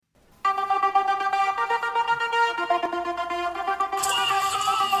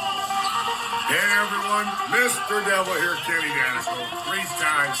everyone. Mr. Devil here, Kenny Danisko,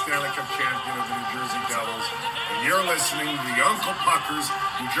 three-time Stanley Cup champion of the New Jersey Devils. And you're listening to the Uncle Puckers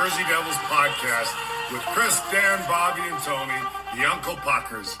New Jersey Devils podcast with Chris, Dan, Bobby, and Tony, the Uncle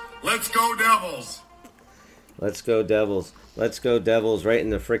Puckers. Let's go, Devils! Let's go, Devils. Let's go, Devils, right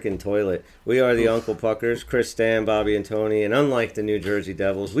in the frickin' toilet. We are the Uncle Puckers, Chris, Stan, Bobby, and Tony, and unlike the New Jersey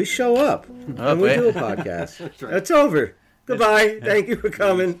Devils, we show up and we do a podcast. That's right. It's over. Goodbye. Thank you for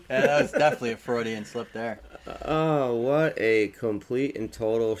coming. Yeah, that was definitely a Freudian slip there. Oh, what a complete and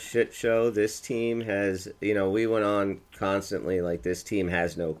total shit show. This team has, we went on constantly like this team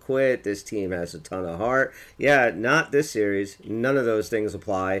has no quit. This team has a ton of heart. Yeah, not this series. None of those things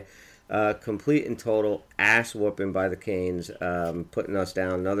apply. Complete and total ass whooping by the Canes, putting us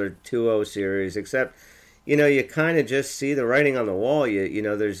down another 2-0 series, except, you kind of just see the writing on the wall.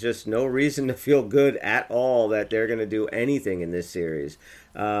 There's just no reason to feel good at all that they're going to do anything in this series.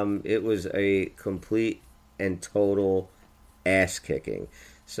 It was a complete and total ass kicking.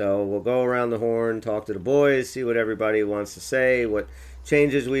 So we'll go around the horn, talk to the boys, see what everybody wants to say, what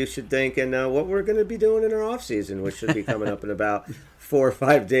changes we should think, and what we're going to be doing in our off season, which should be coming up in about 4 or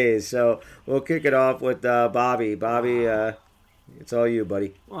 5 days. So we'll kick it off with Bobby. Bobby, it's all you,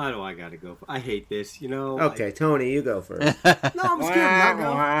 buddy. Why do I got to go? I hate this, Okay, Tony, you go first. No, I'm scared.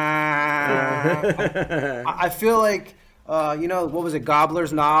 I feel like, what was it,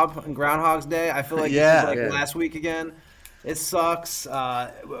 Gobbler's Knob and Groundhog's Day? I feel like it's last week again. It sucks.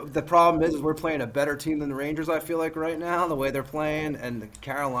 The problem is we're playing a better team than the Rangers, I feel like, right now, the way they're playing. And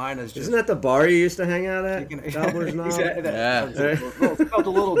Carolina's just... Isn't that the bar you used to hang out at? Gobbler's Knob? Yeah. It felt a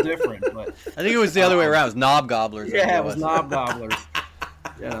little different. But I think it was the other way around. It was Knob Gobblers. Yeah, it was Knob Gobblers.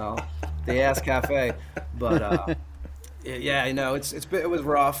 The Ass Cafe. But, it was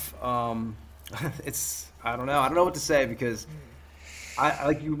rough. I don't know. I don't know what to say because...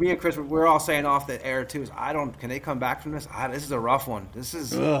 me and Chris, we're all saying off the air too. Can they come back from this? This is a rough one. This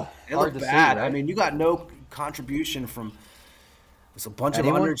is it looked bad. See, right? I mean, you got no contribution from. It's a bunch of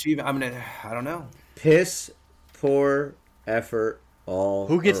underachieving. I mean, I don't know. Piss poor effort all.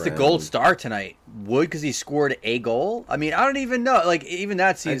 Who gets around. the gold star tonight? Wood, because he scored a goal. I mean, I don't even know. Like even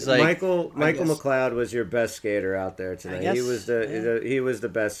that seems like Michael McLeod was your best skater out there tonight. He was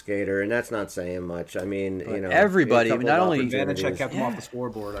the best skater, and that's not saying much. I mean, everybody. Not only Vanacek kept him off the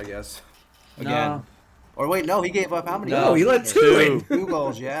scoreboard, I guess. Again. No. Or wait, no, he gave up how many? No, he let two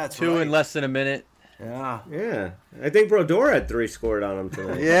goals. Yeah, that's two right. in less than a minute. Yeah. I think Brodeur had 3 scored on him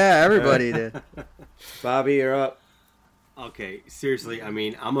tonight. Yeah, everybody did. Bobby, you're up. Okay, seriously, I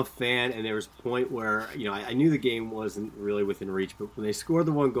mean, I'm a fan, and there was a point where, I knew the game wasn't really within reach, but when they scored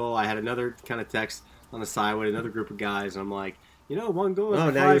the 1 goal, I had another kind of text on the side with another group of guys, and I'm like, 1 goal. Oh,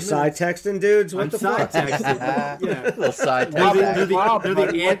 now you're side texting dudes? What the fuck? Side texting. Yeah. A little side texting. They're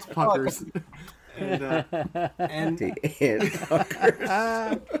the ant puckers. And the ant puckers.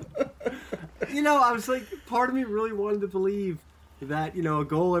 I was like, part of me really wanted to believe that, a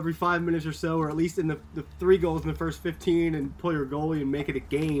goal every 5 minutes or so, or at least in the 3 goals in the first 15 and pull your goalie and make it a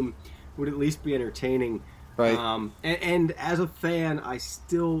game would at least be entertaining. Right. And as a fan, I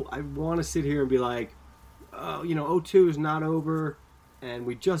want to sit here and be like, 0-2 is not over, and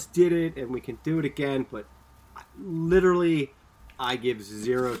we just did it, and we can do it again, but literally... I give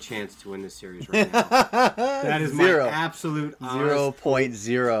 0 chance to win this series right now. That is my absolute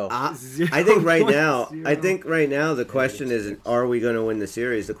 0.0. I think right now, the question isn't are we going to win the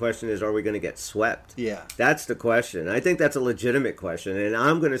series? The question is are we going to get swept? Yeah, that's the question. I think that's a legitimate question, and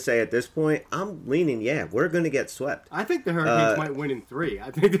I'm going to say at this point, I'm leaning. We're going to get swept. I think the Hurricanes might win in 3.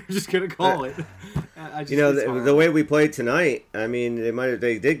 I think they're just going to call it. The way we played tonight, I mean,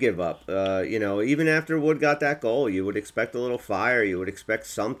 they did give up. Even after Wood got that goal, you would expect a little fire. You would expect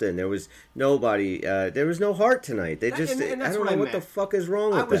something. There was nobody. There was no heart tonight. They just. I don't know what the fuck is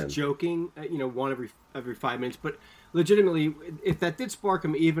wrong with them. I was joking. 1 every 5 minutes, but legitimately, if that did spark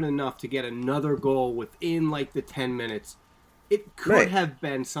them even enough to get another goal within like the 10 minutes, it could have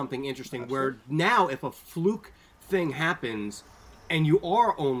been something interesting. Absolutely. Where now, if a fluke thing happens and you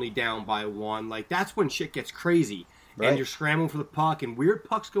are only down by 1, like that's when shit gets crazy, and you're scrambling for the puck, and weird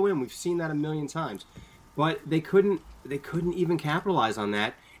pucks go in. We've seen that a million times. But they couldn't even capitalize on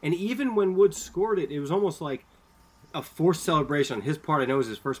that. And even when Woods scored it, it was almost like a forced celebration on his part. I know it was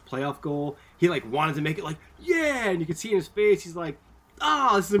his first playoff goal. He wanted to make it and you could see in his face, he's like,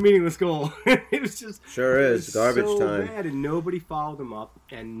 this is a meaningless goal. It was just garbage so time. Bad, and nobody followed him up,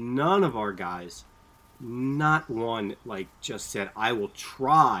 and none of our guys, not one, just said, I will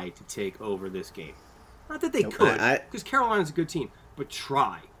try to take over this game. Not that they could, because Carolina's a good team, but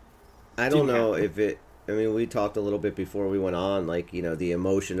try. I don't know if it I mean, we talked a little bit before we went on, like, you know, the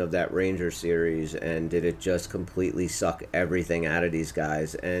emotion of that Ranger series, and did it just completely suck everything out of these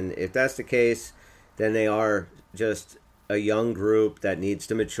guys? And if that's the case, then they are just a young group that needs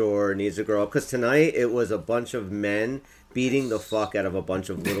to mature, needs to grow up. Because tonight it was a bunch of men beating the fuck out of a bunch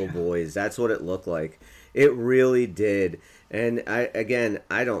of little boys. That's what it looked like. It really did. And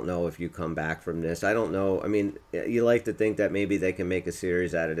I don't know if you come back from this. I don't know. I mean, you like to think that maybe they can make a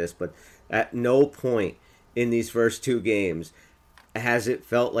series out of this, but at no point in these first two games has it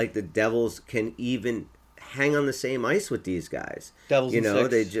felt like the Devils can even hang on the same ice with these guys. Devils, you know, in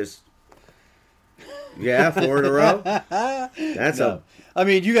 6. they just 4 in a row. That's no. I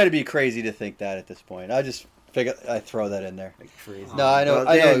mean, you got to be crazy to think that at this point. I just figure I throw that in there. Like crazy. No, I know. Well,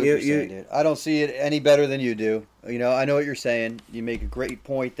 I know Dan, what you're saying, dude. I don't see it any better than you do. You know, I know what you're saying. You make a great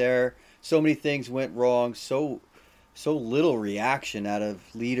point there. So many things went wrong. So little reaction out of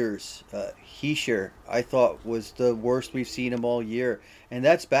leaders. Hischier, I thought, was the worst we've seen him all year, and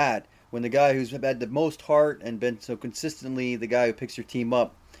that's bad. When the guy who's had the most heart and been so consistently the guy who picks your team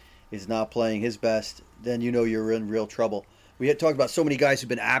up is not playing his best, then you know you're in real trouble. We had talked about so many guys who've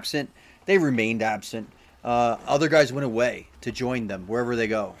been absent. They remained absent. Other guys went away to join them wherever they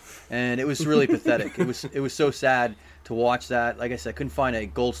go, and it was really pathetic. It was so sad to watch that. Like I said, I couldn't find a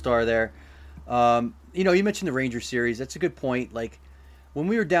gold star there. You know, you mentioned the Rangers series. That's a good point. Like when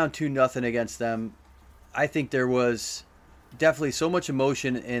we were down 2-0 against them, I think there was definitely so much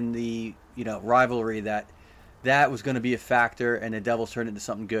emotion in the rivalry that was going to be a factor, and the Devils turned into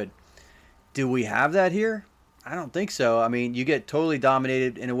something good. Do we have that here? I don't think so. I mean, you get totally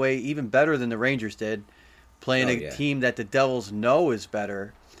dominated in a way even better than the Rangers did, playing team that the Devils know is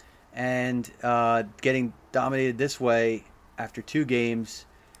better, and getting dominated this way after 2 games.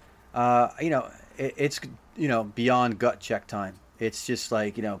 It's beyond gut check time. It's just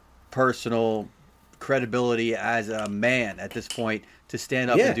like personal credibility as a man at this point to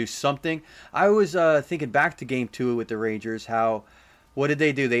stand up and do something. I was thinking back to Game 2 with the Rangers. What did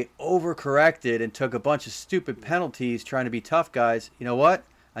they do? They overcorrected and took a bunch of stupid penalties trying to be tough guys. You know what?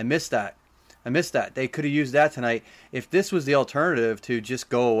 I missed that. They could have used that tonight. If this was the alternative to just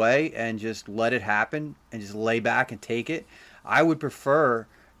go away and just let it happen and just lay back and take it, I would prefer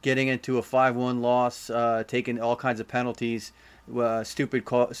getting into a 5-1 loss, taking all kinds of penalties,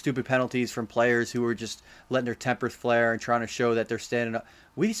 stupid penalties from players who were just letting their tempers flare and trying to show that they're standing up.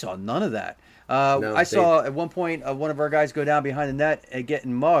 We saw none of that. I saw at one point one of our guys go down behind the net and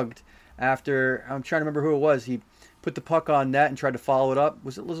getting mugged after, I'm trying to remember who it was. He put the puck on net and tried to follow it up.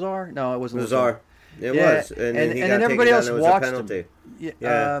 Was it Lazar? No, it wasn't Lazar. It was. And then everybody else watched him.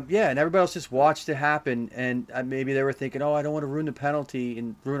 And everybody else just watched it happen. And maybe they were thinking, I don't want to ruin the penalty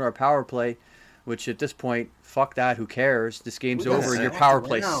and ruin our power play. Which at this point, fuck that. Who cares? This game's over. Your power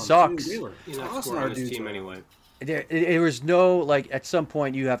play sucks. Team anyway. There was no, at some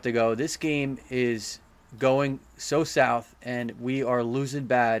point you have to go, this game is going so south and we are losing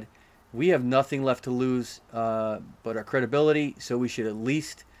bad. We have nothing left to lose but our credibility, so we should at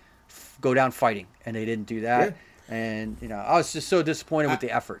least go down fighting. And they didn't do that. Yeah. And, I was just so disappointed with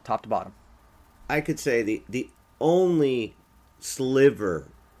the effort, top to bottom. I could say the only sliver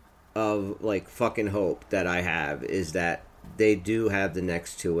of, fucking hope that I have is that they do have the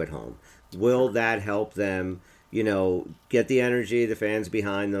next 2 at home. Will that help them, get the energy, the fans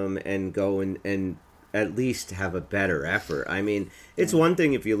behind them, and go and at least have a better effort? I mean, it's one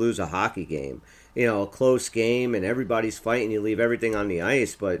thing if you lose a hockey game, a close game and everybody's fighting, you leave everything on the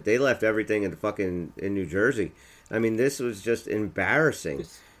ice, but they left everything in New Jersey. I mean, this was just embarrassing.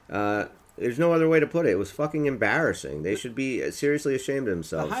 There's no other way to put it. It was fucking embarrassing. They should be seriously ashamed of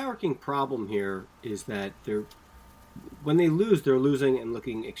themselves. The hierarching problem here is that when they lose, they're losing and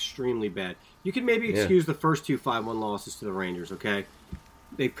looking extremely bad. You can maybe excuse the first 2 5-1 losses to the Rangers, okay?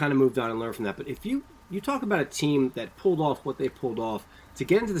 They've kind of moved on and learned from that. But if you talk about a team that pulled off what they pulled off, to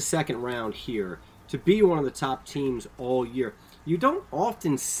get into the second round here, to be one of the top teams all year, you don't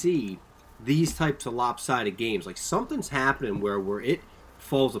often see these types of lopsided games. Like, something's happening where it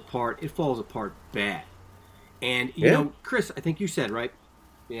falls apart. It falls apart bad. And, you know, Chris, I think you said, right?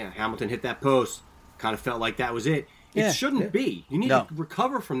 Yeah, Hamilton hit that post. Kind of felt like that was it. It shouldn't be. You need to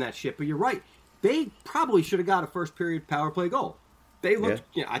recover from that shit. But you're right. They probably should have got a first period power play goal. They looked.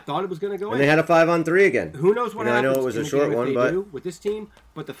 I thought it was going to go in. And they had a 5-on-3 again. Who knows what happens? I know it was a short one, but with this team.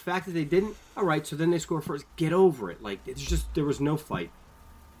 But the fact that they didn't. All right. So then they score first. Get over it. Like, it's just there was no fight.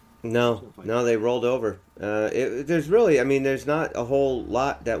 No, they rolled over. There's really, I mean, there's not a whole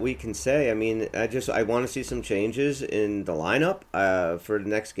lot that we can say. I mean, I want to see some changes in the lineup for the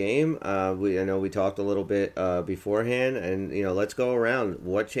next game. I know we talked a little bit beforehand, and let's go around.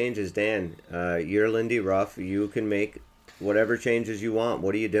 What changes, Dan? You're Lindy Ruff. You can make whatever changes you want.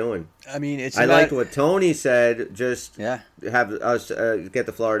 What are you doing? I mean, I liked what Tony said. Just have us get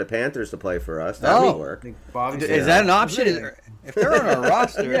the Florida Panthers to play for us. That would work. Is that an option? If they're on our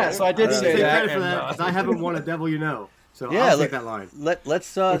roster, yeah. So I did say that. Credit for that, 'cause I haven't won a devil, So I'll take that line. Let's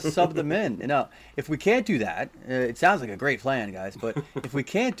sub them in. If we can't do that, it sounds like a great plan, guys. But if we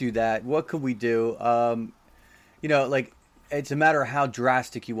can't do that, what could we do? It's a matter of how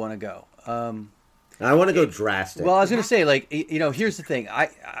drastic you want to go. I want to go drastic. Well, I was going to say, here's the thing.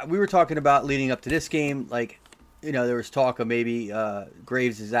 We were talking about leading up to this game, there was talk of maybe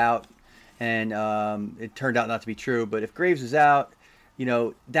Graves is out, and it turned out not to be true. But if Graves is out,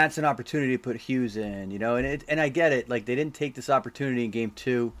 that's an opportunity to put Hughes in, and I get it. Like, they didn't take this opportunity in Game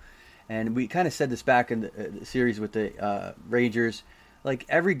 2, and we kind of said this back in the series with the Rangers. Like,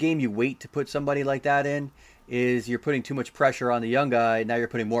 every game you wait to put somebody like that in is you're putting too much pressure on the young guy. Now you're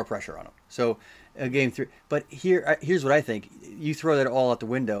putting more pressure on him. So Game 3. But here's what I think. You throw that all out the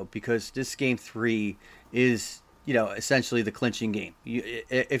window because this Game 3 is, essentially the clinching game.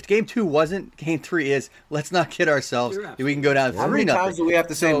 If Game 2 wasn't, Game 3 is. Let's not kid ourselves. We can go down 3-0. How many times do we have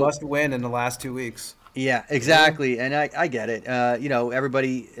to say must win in the last 2 weeks? Yeah, exactly. And I get it.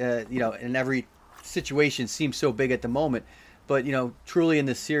 Everybody, in every situation seems so big at the moment. But, truly in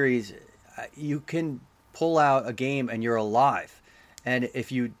this series, you can pull out a game and you're alive. And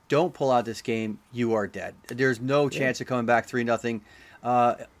if you don't pull out this game, you are dead. There's no chance of coming back 3-0.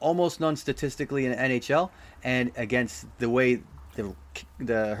 Almost none statistically in the NHL. And against the way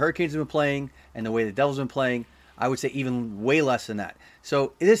the Hurricanes have been playing and the way the Devils have been playing, I would say even way less than that.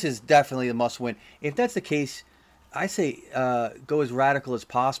 So this is definitely a must-win. If that's the case, I say go as radical as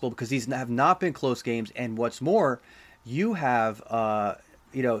possible because these have not been close games. And what's more, you have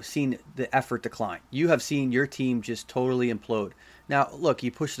seen the effort decline. You have seen your team just totally implode. Now, look,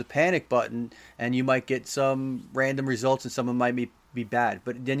 you push the panic button and you might get some random results and some of them might be bad.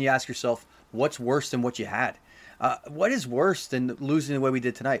 But then you ask yourself, what's worse than what you had? What is worse than losing the way we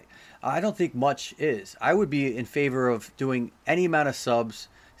did tonight? I don't think much is. I would be in favor of doing any amount of subs,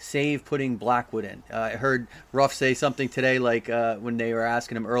 save putting Blackwood in. I heard Ruff say something today, like when they were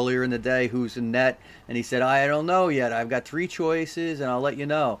asking him earlier in the day who's in net, and he said, I don't know yet. I've got 3 choices, and I'll let you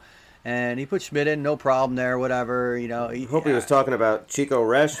know. And he put Schmidt in, no problem there, whatever. I hope he was talking about Chico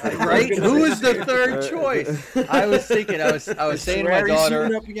Resch. Right? Who was the third choice? I was thinking, I was saying to my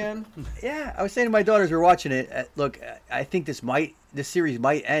daughter. Up again? Yeah, I was saying to my daughters, we're watching it. Look, I think this series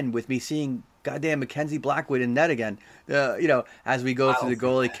might end with me seeing goddamn Mackenzie Blackwood in net again. As we go through the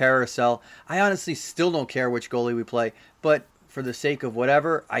goalie carousel. I honestly still don't care which goalie we play, but for the sake of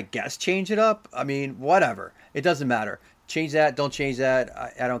whatever, I guess change it up. I mean, whatever. It doesn't matter. Change that, don't change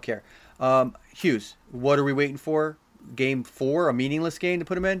that. I don't care. Hughes, what are we waiting for? Game 4, a meaningless game to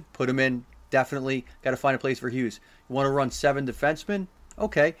put him in? Put him in, definitely. Got to find a place for Hughes. You want to run 7 defensemen?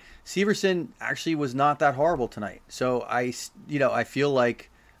 Okay. Severson actually was not that horrible tonight. So I feel like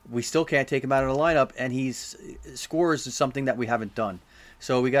we still can't take him out of the lineup, and scores is something that we haven't done.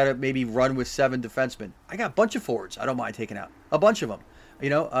 So we got to maybe run with 7 defensemen. I got a bunch of forwards I don't mind taking out. A bunch of them. We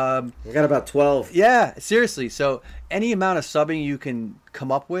got about 12. Yeah, seriously. So any amount of subbing you can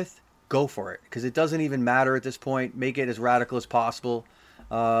come up with, go for it. Because it doesn't even matter at this point. Make it as radical as possible.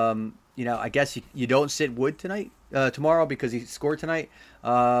 I guess you don't sit Wood tomorrow because he scored tonight.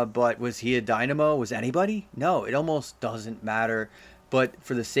 But was he a dynamo? Was anybody? No, it almost doesn't matter. But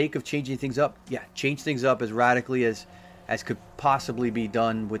for the sake of changing things up, change things up as radically as could possibly be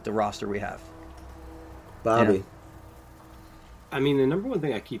done with the roster we have. Bobby. I mean, the number one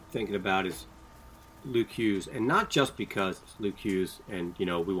thing I keep thinking about is Luke Hughes, and not just because it's Luke Hughes and,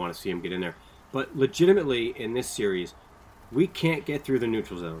 we want to see him get in there, but legitimately in this series, we can't get through the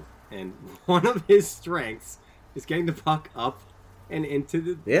neutral zone. And one of his strengths is getting the puck up and into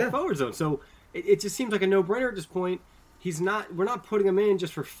the forward zone. So it just seems like a no-brainer at this point. We're not putting him in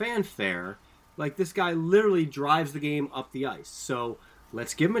just for fanfare. Like, this guy literally drives the game up the ice. So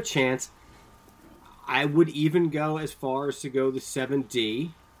let's give him a chance. I would even go as far as to go the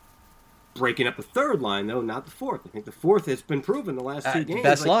 7D, breaking up a third line, though, not the fourth. I think the fourth has been proven the last 2 games.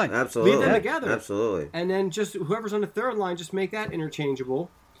 Best line. Absolutely. Leave them together. Absolutely. And then just whoever's on the third line, just make that interchangeable.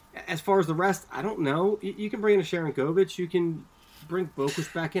 As far as the rest, I don't know. You can bring in a Sharangovich. You can bring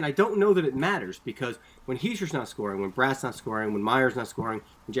Bokus back in. I don't know that it matters because when Heischer's not scoring, when Bratt's not scoring, when Meyer's not scoring,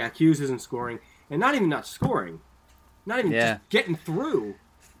 when Jack Hughes isn't scoring, and not even not scoring, not even just getting through.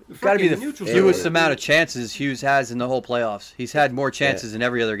 got to be the neutral fewest zone. amount of chances Hughes has in the whole playoffs. He's had more chances in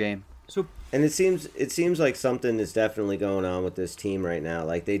every other game. So And it seems like something is definitely going on with this team right now.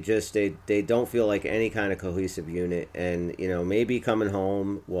 Like they don't feel like any kind of cohesive unit, and maybe coming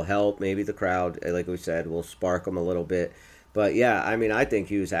home will help. Maybe the crowd, like we said, will spark them a little bit. But yeah, I mean, I think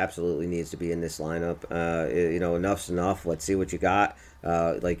Hughes absolutely needs to be in this lineup. Enough's enough. Let's see what you got.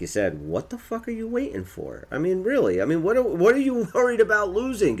 Like you said, what the fuck are you waiting for? I mean, really? I mean, what are you worried about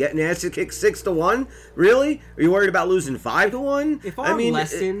losing? Getting ass kicked 6-1? Really? Are you worried about losing 5-1? If our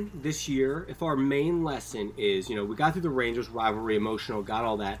this year, if our main lesson is, we got through the Rangers rivalry, emotional, got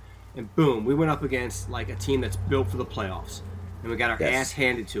all that, and boom, we went up against like a team that's built for the playoffs, and we got our ass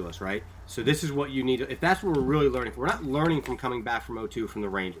handed to us, right? So this is what you need. If that's what we're really learning from, we're not learning from coming back from 0-2 from the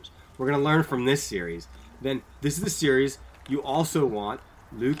Rangers. We're going to learn from this series. Then this is the series you also want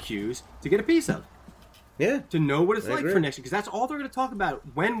Luke Hughes to get a piece of. Yeah. To know what it's I like agree. for next year. Because that's all they're going to talk about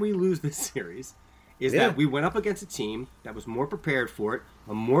when we lose this series is that we went up against a team that was more prepared for it,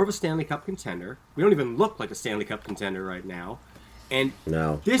 more of a Stanley Cup contender. We don't even look like a Stanley Cup contender right now. And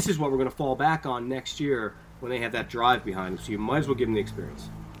this is what we're going to fall back on next year when they have that drive behind them. So you might as well give them the experience.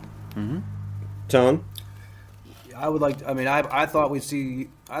 Mm-hmm. Tone? I would like. I thought we'd see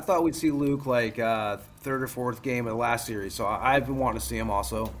Luke like third or fourth game of the last series. So I've been wanting to see him.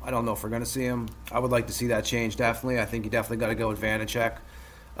 Also, I don't know if we're going to see him. I would like to see that change. Definitely, I think you definitely got to go with Vanacek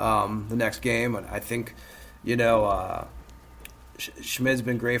the next game. And I think, Schmid's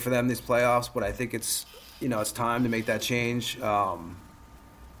been great for them these playoffs, but I think it's time to make that change. And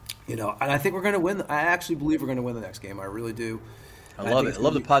I think we're going to win. I actually believe we're going to win the next game. I really do. I love it. I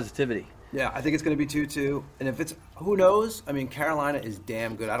love the positivity. Yeah, I think it's going to be 2-2. And if it's, who knows? I mean, Carolina is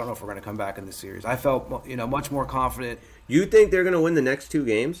damn good. I don't know if we're going to come back in this series. I felt, much more confident. You think they're going to win the next 2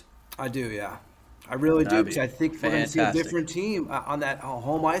 games? I do, yeah. I really do. That'd Because be I think we're going to see a fantastic. different team on that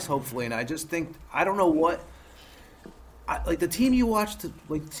home ice, hopefully. And I just think, I don't know what. Like the team you watched,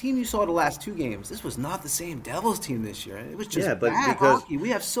 like the team you saw the last 2 games, this was not the same Devils team this year. It was just bad hockey. We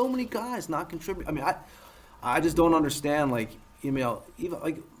have so many guys not contributing. I mean, I just don't understand, like, even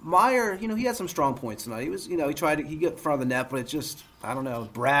like Meyer, he had some strong points tonight. He was, he tried to get in front of the net, but it just, I don't know.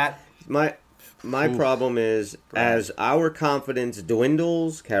 Bratt. My problem is as our confidence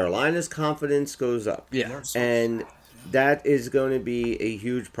dwindles, Carolina's confidence goes up. Yeah. And that is going to be a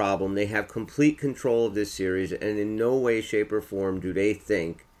huge problem. They have complete control of this series, and in no way, shape, or form do they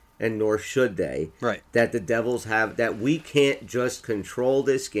think, and nor should they, that the Devils have, that we can't just control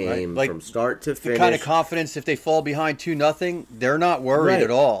this game from start to finish. The kind of confidence, if they fall behind 2-0, they're not worried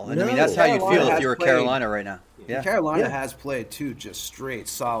at all. And I mean, that's how you'd feel if you were Carolina right now. Yeah. Carolina has played 2 just straight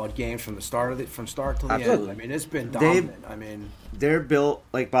solid games from the start from start to the end. I mean, it's been dominant. They're built,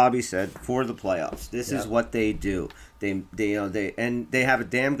 like Bobby said, for the playoffs. This is what they do. They have a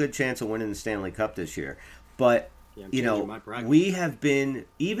damn good chance of winning the Stanley Cup this year. But we have been,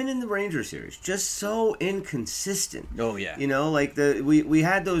 even in the Ranger series, just so inconsistent. Oh yeah. We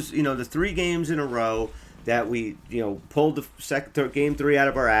had those, the 3 games in a row that we, pulled the game 3 out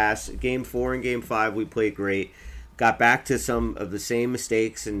of our ass. Game 4 and game 5 we played great. Got back to some of the same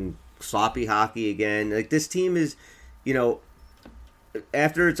mistakes and sloppy hockey again. Like this team is,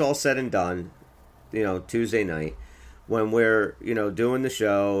 after it's all said and done, Tuesday night, when we're, doing the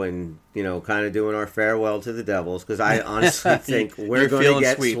show and, kind of doing our farewell to the Devils, because I honestly think we're going to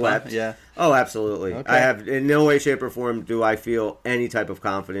get swept. Huh? Yeah. Oh, absolutely. Okay. I have, in no way, shape, or form do I feel any type of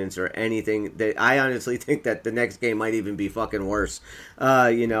confidence or anything. That I honestly think that the next game might even be fucking worse.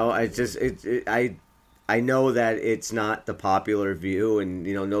 I know that it's not the popular view, and,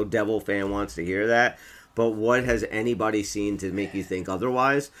 no Devil fan wants to hear that. But what has anybody seen to make you think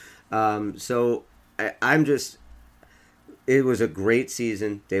otherwise? It was a great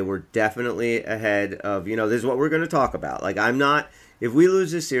season. They were definitely ahead of, this is what we're going to talk about. Like, if we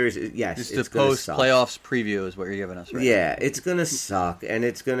lose this series, yes, Just it's the post-playoffs preview is what you're giving us, right? Yeah, it's going to suck, and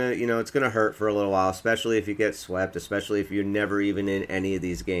it's going to, it's going to hurt for a little while, especially if you get swept, especially if you're never even in any of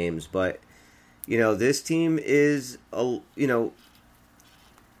these games. But, this team is,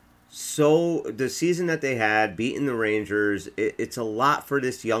 so the season that they had, beating the Rangers, it's a lot for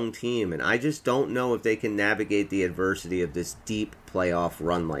this young team, and I just don't know if they can navigate the adversity of this deep playoff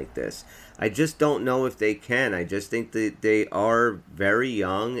run like this. I just don't know if they can. I just think that they are very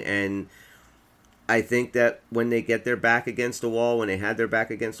young, and I think that when they get their back against the wall, when they had their back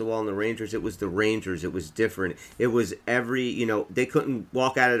against the wall in the Rangers, it was the Rangers. It was different. It was they couldn't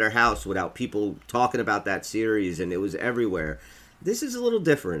walk out of their house without people talking about that series, and it was everywhere. This is a little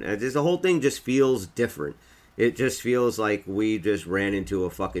different. The whole thing just feels different. it just feels like we just ran into a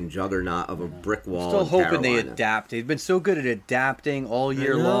fucking juggernaut of a brick wall. Still hoping they Carolina. adapt. They've been so good at adapting all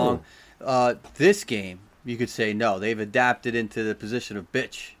year know. long. This game, you could say no. They've adapted into the position of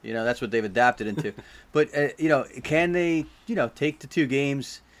bitch. That's what they've adapted into. But can they take the 2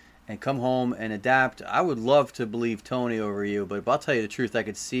 games and come home and adapt? I would love to believe Tony over you, but I'll tell you the truth. I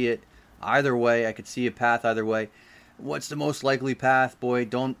could see it either way. I could see a path either way. What's the most likely path? Boy,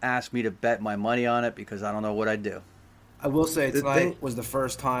 don't ask me to bet my money on it because I don't know what I'd do. I will say tonight was the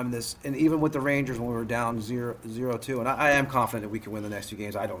first time and even with the Rangers when we were down 0-2, and I am confident that we can win the next 2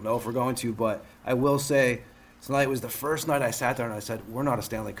 games. I don't know if we're going to, but I will say tonight was the first night I sat there and I said, we're not a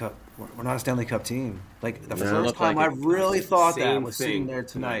Stanley Cup team. Like the first time I really thought that was sitting there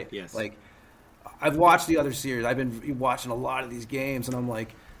tonight. Yes. Like I've watched the other series. I've been watching a lot of these games, and I'm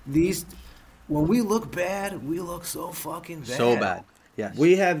like, when we look bad, we look so fucking bad. So bad. Yes.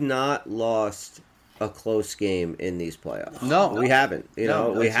 We have not lost a close game in these playoffs. No. We haven't.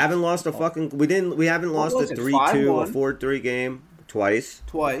 We haven't lost a fucking. We haven't lost a 3-2, a 4-3 game twice.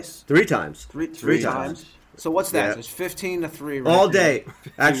 3 times. Three times. So what's that? Yeah. It's 15-3. Right? All day.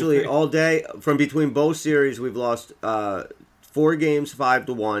 Actually, all day. From between both series, we've lost 4 games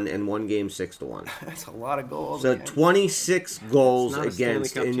 5-1 and 1 game 6-1. That's a lot of goals. So man. 26 goals Not a Stanley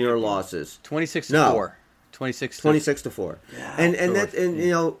against Cup in your champion. losses. 26-4. 26-4. Yeah,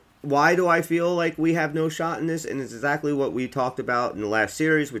 and why do I feel like we have no shot in this? And it's exactly what we talked about in the last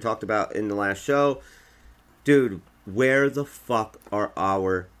series. We talked about in the last show. Dude, where the fuck are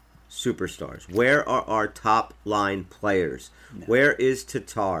our superstars? Where are our top line players? No. Where is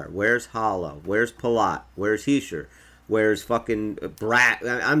Tatar? Where's Hala? Where's Palat? Where's Hischier? Where's fucking Bratt?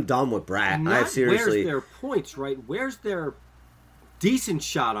 I'm done with Bratt. Not I seriously. Where's their points, right? Where's their decent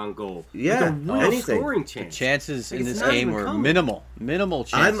shot on goal? Yeah, like a real anything. Scoring The chance. chances in It's this not game even were coming. minimal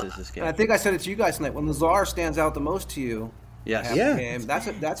chances this game. And I think I said it to you guys tonight. When Lazar stands out the most to you, Yes. half Yeah. the game,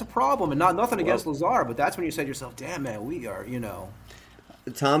 that's a problem. And nothing against Lazar, but that's when you say to yourself, "Damn man, we are."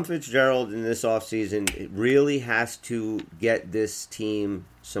 Tom Fitzgerald in this offseason really has to get this team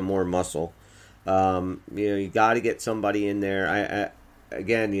some more muscle. You got to get somebody in there.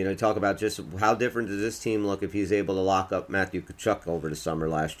 Again, talk about just how different does this team look if he's able to lock up Matthew Tkachuk over the summer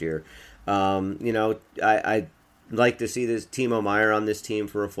last year. I'd like to see this Timo Meier on this team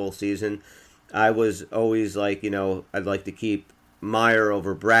for a full season. I was always like, I'd like to keep Meier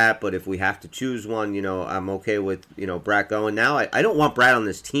over Bratt, but if we have to choose one, I'm okay with, Bratt going. Now, I don't want Bratt on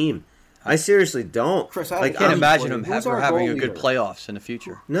this team. I seriously don't. Chris, I can't imagine him Who's our having goal a good leader? playoffs in the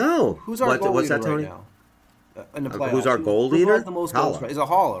future. No. Who's our goal what's leader that, Tony? right now? In the playoffs. Who's our goal Who leader? has the most goals? Haula. Is a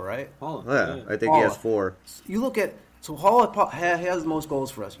Haula, right? Paula, Yeah, I think he has Haula. 4. You look at Haula has the most goals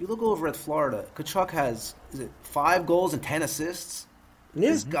for us. You look over at Florida. Tkachuk has 5 goals and 10 assists.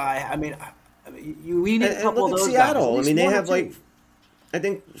 Yeah. This guy, we need a And couple look of at those Seattle. guys. I mean, they have I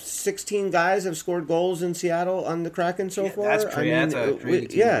think 16 guys have scored goals in Seattle on the Kraken so far. that's crazy. That's a crazy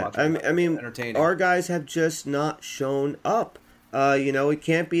team to watch. I mean, Entertaining. our guys have just not shown up. It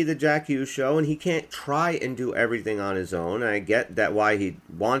can't be the Jack Hughes show, and he can't try and do everything on his own. I get that why he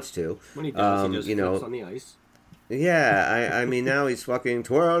wants to. When he does, he just flips on the ice. Yeah, I mean now he's fucking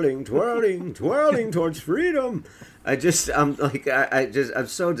twirling towards freedom. I'm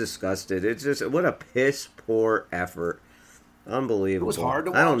so disgusted. It's just what a piss poor effort. Unbelievable. It was hard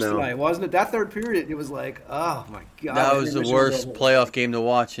to watch I don't know. tonight, wasn't it? That third period, it was like, oh my god. That was the worst playoff game to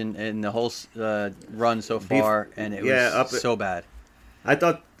watch in the whole run so far, and it was so bad. I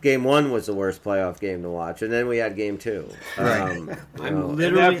thought Game 1 was the worst playoff game to watch, and then we had Game 2. I'm And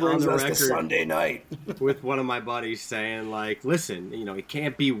literally that on brings the us to record Sunday night. with one of my buddies saying, like, listen, it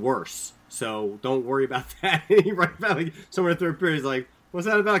can't be worse, so don't worry about that. And he right back, somewhere in the third period, he's like, what's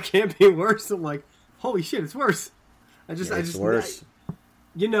that about? Can't be worse? I'm like, holy shit, it's worse. It's worse.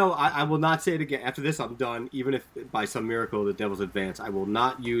 I will not say it again. After this, I'm done. Even if by some miracle the Devils advance, I will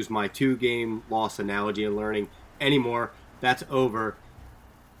not use my 2-game loss analogy and learning anymore. That's over.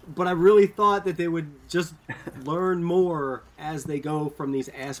 But I really thought that they would just learn more as they go from these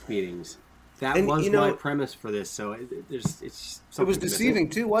ass beatings. That was my premise for this. So it's It was deceiving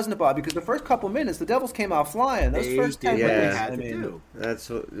too, wasn't it, Bob? Because the first couple minutes, the Devils came out flying. Those first 10 did what minutes, they had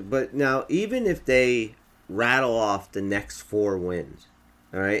to do. But now, even if they rattle off the next 4 wins,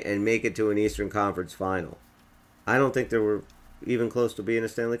 all right, and make it to an Eastern Conference final, I don't think they were even close to being a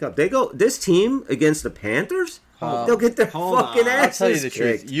Stanley Cup. This team against the Panthers, they'll get their fucking asses I'll tell you the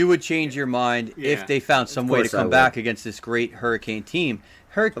kicked. truth. You would change your mind if they found some way to come back against this great Hurricane team.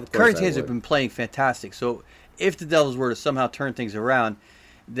 Hurricanes have been playing fantastic. So if the Devils were to somehow turn things around,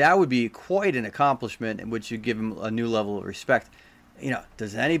 that would be quite an accomplishment, which would give them a new level of respect.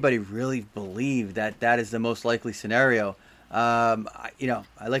 does anybody really believe that is the most likely scenario? I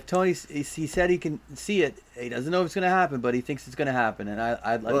like Tony. He said he can see it. He doesn't know if it's going to happen, but he thinks it's going to happen, and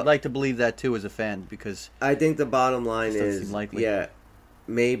I'd like to believe that too as a fan, because I think the bottom line is, likely. Yeah,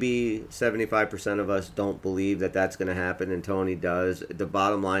 maybe 75% of us don't believe that that's going to happen, and Tony does. The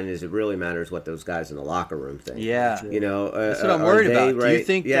bottom line is, it really matters what those guys in the locker room think. Yeah, that's what I'm worried about. Right? Do you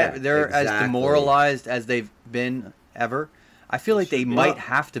think that they're as demoralized as they've been ever? I feel like they might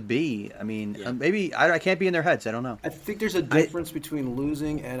have to be. I mean, maybe I can't be in their heads. I don't know. I think there's a difference between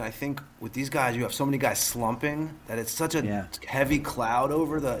losing and, I think with these guys, you have so many guys slumping that it's such a heavy cloud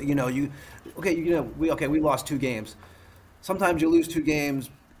over the. We lost 2 games. Sometimes you lose 2 games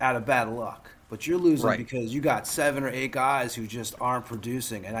out of bad luck, but you're losing because you got 7 or 8 guys who just aren't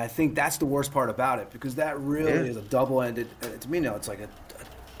producing, and I think that's the worst part about it, because that really is a double-ended. To me, it's like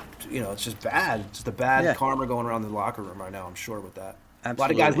it's just bad. It's just a bad karma going around the locker room right now, I'm sure, with that. Absolutely. A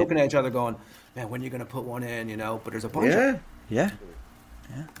lot of guys looking at each other going, man, when are you going to put one in, But there's a bunch of... Yeah,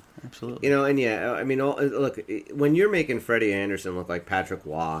 absolutely. I mean, look, when you're making Freddie Anderson look like Patrick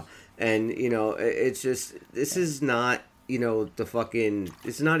Waugh, and, it's just, this is not, the fucking,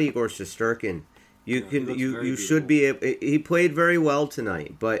 it's not Igor Shesterkin. You should be. He played very well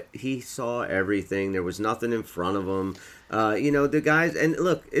tonight, but he saw everything. There was nothing in front of him. The guys, and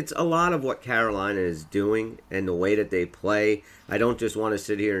look, it's a lot of what Carolina is doing and the way that they play. I don't just want to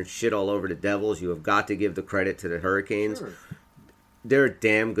sit here and shit all over the Devils. You have got to give the credit to the Hurricanes. Sure. They're a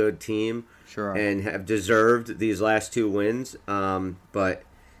damn good team, and have deserved these last 2 wins. But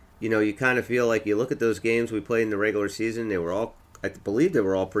you kind of feel like you look at those games we played in the regular season. They were all. I believe they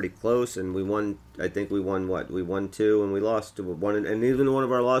were all pretty close, and we won. I think we won what? We won 2, and we lost 1. And even one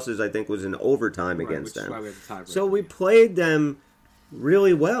of our losses, I think, was in overtime against them. So we played them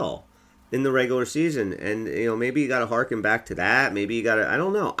really well in the regular season, and maybe you got to harken back to that. Maybe you got to. I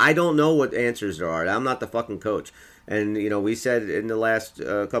don't know. I don't know what answers there are. I'm not the fucking coach. And we said in the last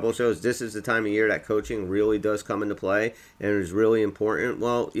couple of shows, this is the time of year that coaching really does come into play, and is really important.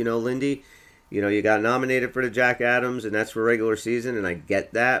 Well, Lindy. You got nominated for the Jack Adams, and that's for regular season, and I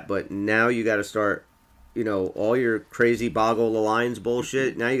get that. But now you got to start, all your crazy boggle the lines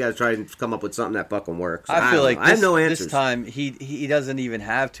bullshit. Now you got to try and come up with something that fucking works. I feel like I have no answers. This time he doesn't even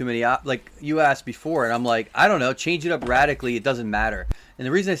have too many. Like you asked before, and I'm like, I don't know, change it up radically. It doesn't matter. And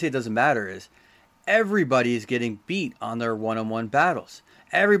the reason I say it doesn't matter is everybody is getting beat on their one-on-one battles.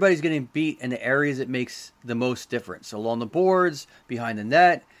 Everybody's getting beat in the areas it makes the most difference. So along the boards, behind the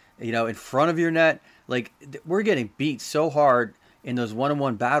net. In front of your net, like we're getting beat so hard in those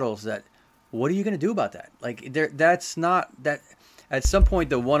one-on-one battles that what are you going to do about that? Like that's not that at some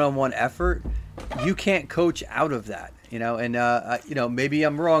point the one-on-one effort, you can't coach out of that, and maybe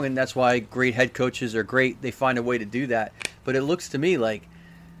I'm wrong, and that's why great head coaches are great. They find a way to do that. But it looks to me like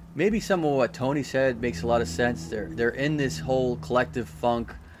maybe some of what Tony said makes a lot of sense. They're in this whole collective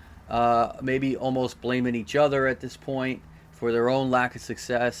funk, maybe almost blaming each other at this point for their own lack of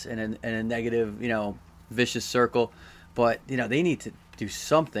success and a negative, vicious circle. But, they need to do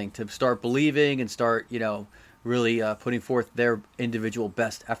something to start believing and start, really putting forth their individual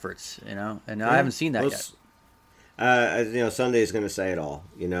best efforts, and I haven't seen that yet. Sunday's going to say it all.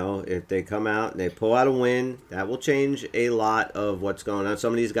 If they come out and they pull out a win, that will change a lot of what's going on.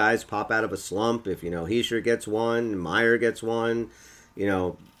 Some of these guys pop out of a slump. If, Heischer gets one, Meyer gets one,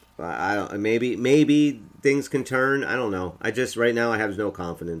 I don't. Maybe things can turn. I don't know. Right now I have no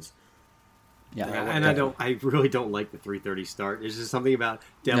confidence. Yeah, and I really don't like the 3:30 start. There's just something about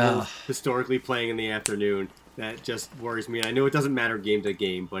Devils historically playing in the afternoon that just worries me. I know it doesn't matter game to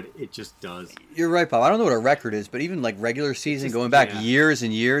game, but it just does. You're right, Bob. I don't know what a record is, but even like regular season, going back years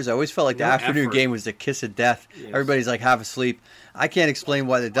and years, I always felt like the afternoon game was the kiss of death. Yes. Everybody's like half asleep. I can't explain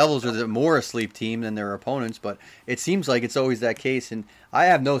why the Devils are the more asleep team than their opponents, but it seems like it's always that case, and I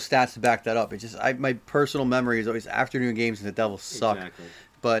have no stats to back that up. It's just my personal memory is always afternoon games and the Devils suck. Exactly.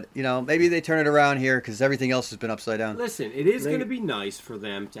 But, maybe they turn it around here because everything else has been upside down. Listen, it is going to be nice for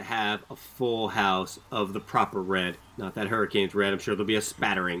them to have a full house of the proper red. Not that Hurricanes red. I'm sure there'll be a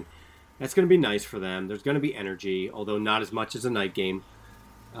spattering. That's going to be nice for them. There's going to be energy, although not as much as a night game.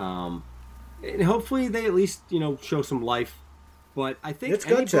 And hopefully they at least, show some life. But I think it's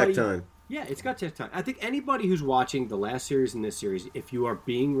gut check time. Yeah, it's gut check time. I think anybody who's watching the last series and this series, if you are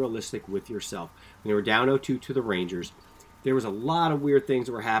being realistic with yourself, when they were down 0-2 to the Rangers, there was a lot of weird things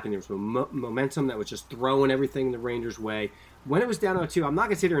that were happening. There was momentum that was just throwing everything the Rangers' way. When it was down 0-2, I'm not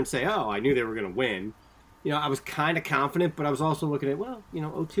going to sit here and say, I knew they were going to win. I was kind of confident, but I was also looking at,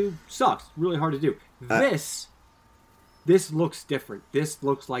 0-2 sucks. Really hard to do. This looks different. This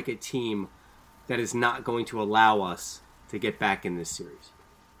looks like a team that is not going to allow us to get back in this series.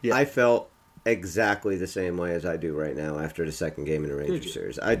 Yeah. I felt exactly the same way as I do right now after the second game in the Rangers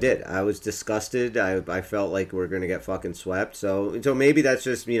series. I did. I was disgusted. I felt like we're going to get fucking swept. So maybe that's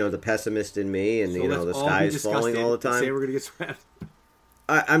just, the pessimist in me, and, the sky is falling all the time. Say we're going to get swept.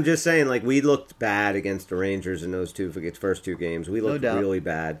 I'm just saying, like, we looked bad against the Rangers in those first two games. We looked really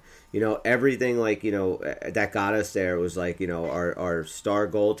bad. Everything, like, that got us there was like, our star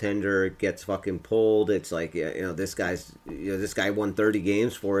goaltender gets fucking pulled. It's like, this guy won 30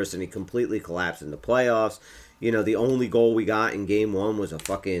 games for us, and he completely collapsed in the playoffs. The only goal we got in game one was a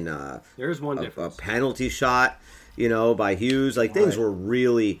fucking there's one difference. A penalty shot, by Hughes. Like, things were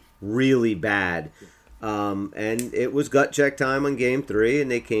really, really bad. And it was gut check time on game 3, and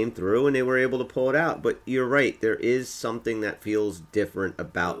they came through and they were able to pull it out. But you're right, there is something that feels different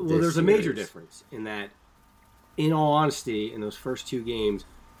about this. Well, there's series. a major difference in that, in all honesty, in those first 2 games,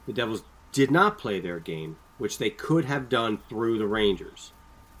 the Devils did not play their game, which they could have done through the Rangers.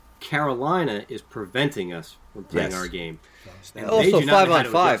 Carolina is preventing us from playing our game. And also,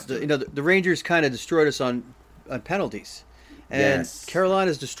 5-on-5. The Rangers kind of destroyed us on penalties. And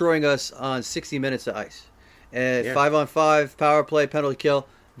Carolina's destroying us on 60 minutes of ice. And 5-on-5, power play, penalty kill,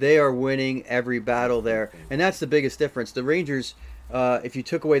 they are winning every battle there. And that's the biggest difference. The Rangers, if you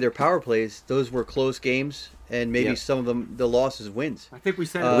took away their power plays, those were close games, and maybe some of them, the losses, wins. I think we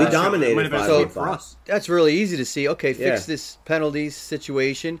said we dominated it might have been for us. That's really easy to see. Okay, fix this penalties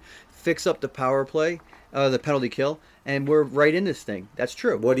situation, fix up the power play, the penalty kill, and we're right in this thing. That's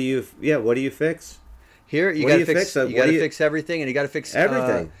true. What do you fix? Here, you got to fix. You got to fix everything, and you got to fix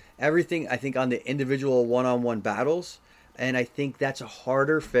everything. Everything. I think on the individual one-on-one battles, and I think that's a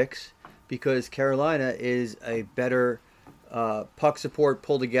harder fix because Carolina is a better puck support,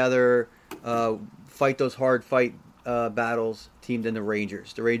 pull together, fight those hard fight battles team than the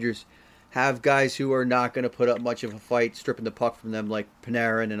Rangers. The Rangers have guys who are not going to put up much of a fight, stripping the puck from them, like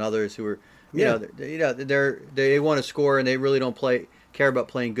Panarin and others who are, they want to score and they really don't care about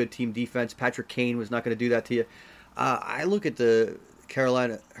playing good team defense. Patrick Kane was not going to do that to you. I look at the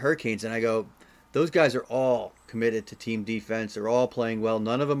Carolina Hurricanes and I go, those guys are all committed to team defense. They're all playing well.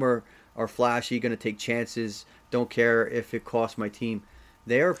 None of them are flashy, going to take chances, don't care if it costs my team.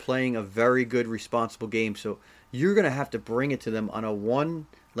 They are playing a very good, responsible game. So you're going to have to bring it to them on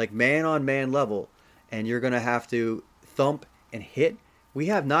a man-on-man level, and you're going to have to thump and hit. We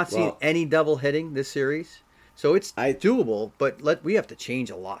have not seen any double hitting this series. So it's doable, but we have to change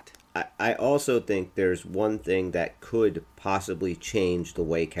a lot. I also think there's one thing that could possibly change the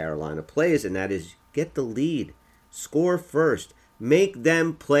way Carolina plays, and that is get the lead. Score first. Make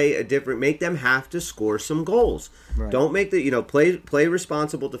them make them have to score some goals. Right. Don't make play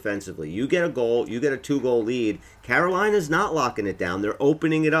responsible defensively. You get a goal, you get a 2-goal lead. Carolina's not locking it down. They're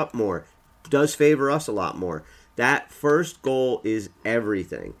opening it up more. Does favor us a lot more. That first goal is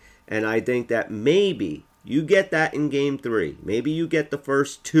everything. And I think that maybe you get that in Game 3. Maybe you get the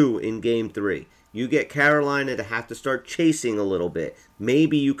first 2 in Game 3. You get Carolina to have to start chasing a little bit.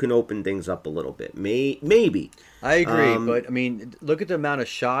 Maybe you can open things up a little bit. Maybe. I agree, but, I mean, look at the amount of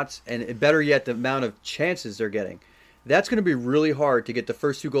shots, and better yet, the amount of chances they're getting. That's going to be really hard to get the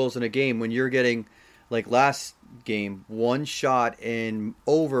first 2 goals in a game when you're getting, like last game, 1 shot in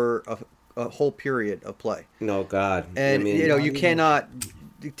over a whole period of play. No, God. And, you cannot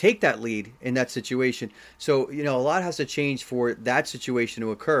take that lead in that situation. So, a lot has to change for that situation to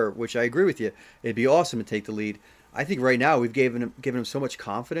occur, which I agree with you. It'd be awesome to take the lead. I think right now we've given him so much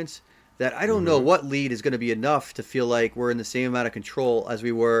confidence that I don't know what lead is going to be enough to feel like we're in the same amount of control as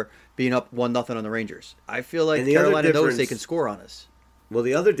we were being up 1-0 on the Rangers. I feel like Carolina knows they can score on us. Well,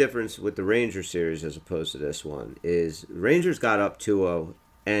 the other difference with the Rangers series as opposed to this one is the Rangers got up 2-0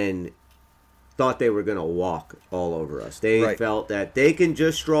 and thought they were going to walk all over us. They felt that they can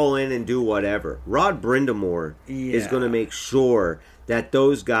just stroll in and do whatever. Rod Brind'Amour is going to make sure that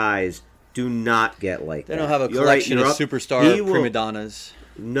those guys do not get like that. They don't have a collection of superstar prima donnas.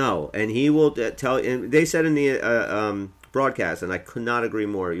 No, and he will tell. And they said in the broadcast, and I could not agree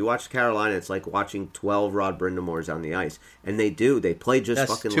more. You watch Carolina, it's like watching 12 Rod Brind'Amours on the ice, and they do. They play just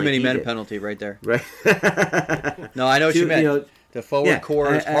That's fucking. Too like many he men did. penalty right there. Right. No, I know what you meant. The forward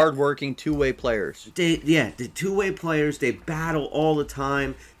core is hardworking, two-way players. The two-way players, they battle all the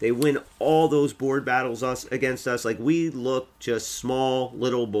time. They win all those board battles against us. Like, we look just small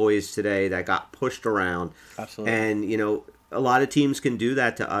little boys today that got pushed around. Absolutely. And, a lot of teams can do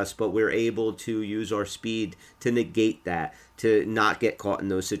that to us, but we're able to use our speed to negate that, to not get caught in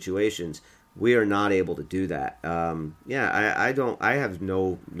those situations. We are not able to do that. I have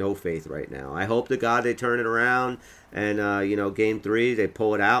no faith right now. I hope to God they turn it around and, Game 3, they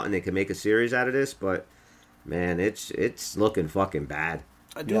pull it out and they can make a series out of this. But man, it's looking fucking bad.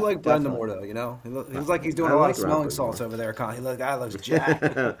 I do like Brendamore though. You know, he looks like he's doing a lot of smelling salts over there. Guy looks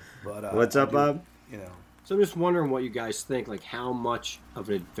jacked. But what's up, Bob? You know, so I'm just wondering what you guys think. Like, how much of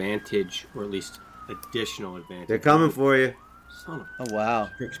an advantage, or at least additional advantage, They're coming for you. Son of Oh wow!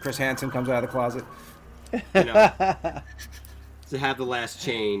 Chris Hansen comes out of the closet. you know, to have the last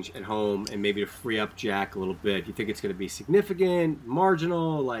change at home and maybe to free up Jack a little bit. You think it's going to be significant,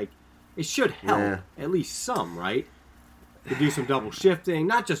 marginal? Like, it should help at least some, right? To do some double shifting,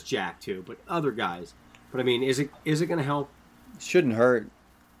 not just Jack too, but other guys. But I mean, is it going to help? Shouldn't hurt.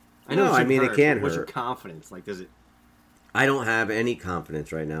 I know. No, I mean, it can What's hurt. your confidence? Like, does it? I don't have any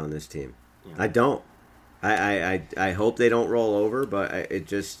confidence right now in this team. Yeah. I don't. I hope they don't roll over, but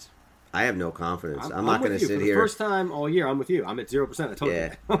I have no confidence. I'm not going to sit For here. the first time all year, I'm with you. I'm at 0%. I told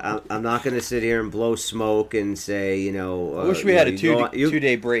Yeah, you. I'm not going to sit here and blow smoke and say, you know. I wish we had a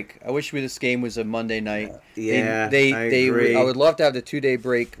two-day break. I wish this game was a Monday night. Yeah, I I agree. would love to have the 2-day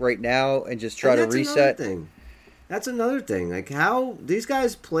break right now and just try to reset. That's another thing. Like how these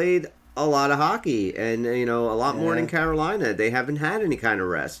guys played a lot of hockey, and you know, a lot more than Carolina. They haven't had any kind of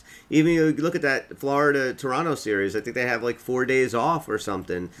rest. Even you look at that Florida-Toronto series. I think they have like 4 days off or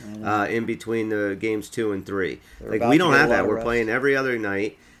something in between the games 2 and 3. Like we don't have that. We're playing every other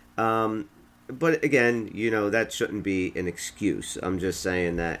night. But again, you know, that shouldn't be an excuse. I'm just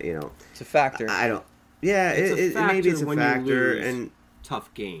saying that, you know, it's a factor. I don't. Yeah, maybe it's a factor. And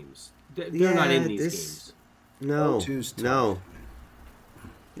tough games. They're not in these games. No.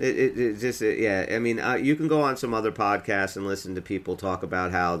 It just I mean, you can go on some other podcasts and listen to people talk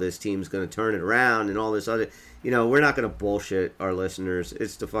about how this team's going to turn it around and all this other. You know, we're not going to bullshit our listeners.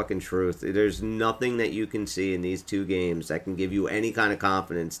 It's the fucking truth. There's nothing that you can see in these 2 games that can give you any kind of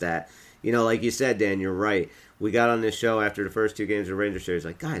confidence that, you know, like you said, Dan, you're right. We got on this show after the first 2 games of Rangers series,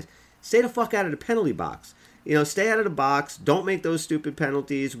 like, guys, stay the fuck out of the penalty box. You know, stay out of the box. Don't make those stupid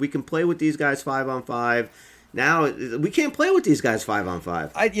penalties. We can play with these guys 5-on-5. Now we can't play with these guys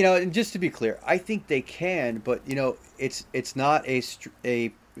 5-on-5. You know, and just to be clear, I think they can, but you know, it's not a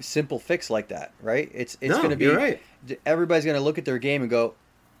simple fix like that, right? It's going to be. You're right. Everybody's going to look at their game and go,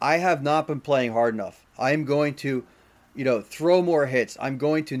 "I have not been playing hard enough. I'm going to, you know, throw more hits. I'm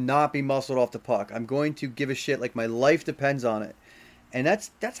going to not be muscled off the puck. I'm going to give a shit like my life depends on it." And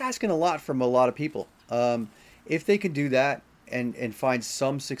that's asking a lot from a lot of people. If they can do that and find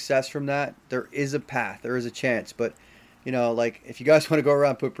some success from that, there is a path, there is a chance. But, you know, like, if you guys want to go around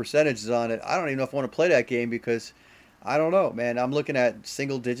and put percentages on it, I don't even know if I want to play that game because, I don't know, man. I'm looking at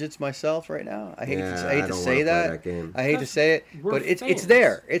single digits myself right now. I hate to say that. I hate to say it, but it's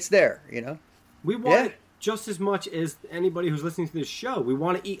there. It's there, you know? We want it just as much as anybody who's listening to this show. We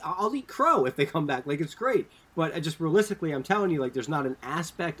want to eat. I'll eat crow if they come back. Like, it's great. But just realistically, I'm telling you, like, there's not an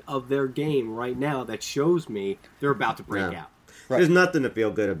aspect of their game right now that shows me they're about to break out. Right. There's nothing to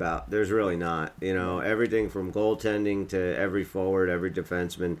feel good about. There's really not. You know, everything from goaltending to every forward, every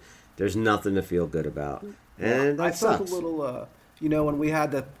defenseman, there's nothing to feel good about. And that sucks. I felt a little, you know, when we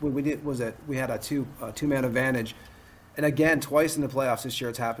had we had a two-man advantage. And again, twice in the playoffs this year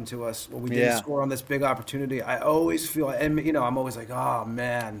it's happened to us. When we didn't score on this big opportunity, I always feel, and you know, I'm always like, oh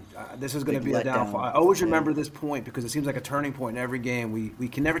man, this is going to be a downfall. I always remember this point because it seems like a turning point in every game. We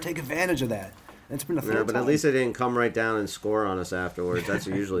can never take advantage of that. And it's been a but at least they didn't come right down and score on us afterwards. That's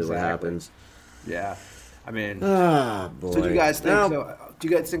usually what happens. Yeah, I mean, boy. So do you guys think? Do you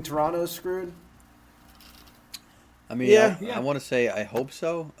guys think Toronto's screwed? I mean, I want to say I hope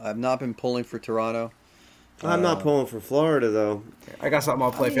so. I've not been pulling for Toronto. I'm not pulling for Florida, though. I got something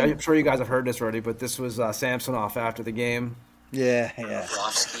I'll play for you. I'm sure you guys have heard this already, but this was Samsonov after the game. Yeah.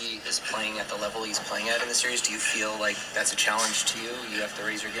 Bobrovsky is playing at the level he's playing at in the series. Do you feel like that's a challenge to you? You have to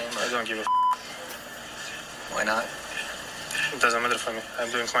raise your game? Or? I don't give a Why not? It doesn't matter for me.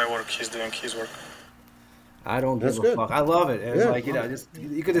 I'm doing my work. He's doing his work. I don't give a fuck. I love it. It was like, you know, just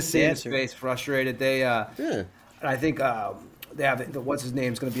you could just see his face frustrated. They, and I think they have what's his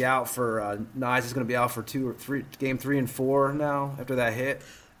name is going to be out for Nyes is going to be out for game 3 and 4 now after that hit.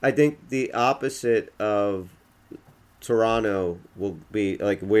 I think the opposite of Toronto will be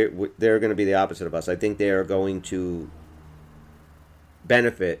like they're going to be the opposite of us. I think they are going to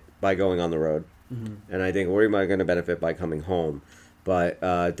benefit by going on the road, and I think we're going to benefit by coming home.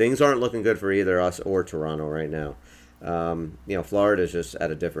 But things aren't looking good for either us or Toronto right now. You know, Florida's just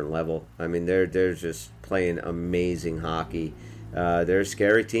at a different level. I mean, they're just playing amazing hockey. They're a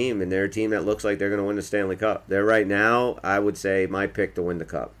scary team, and they're a team that looks like they're going to win the Stanley Cup. They're right now, I would say, my pick to win the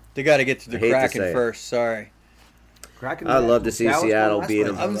Cup. They got to get to the Kraken first. Sorry. I'd love to see Dallas Seattle beat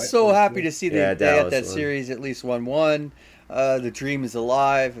them. I'm so happy to see they got that series at least 1-1. The dream is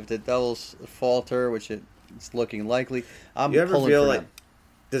alive. If the Devils falter, which it It's looking likely. I'm You ever pulling feel for like? them.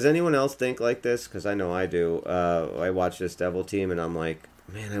 Does anyone else think like this? Because I know I do. I watch this Devil team and I'm like,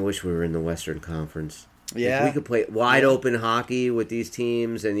 man, I wish we were in the Western Conference. Yeah. Like we could play wide open hockey with these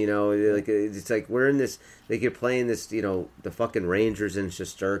teams, and like it's like we're in this. Like you're playing this, the fucking Rangers and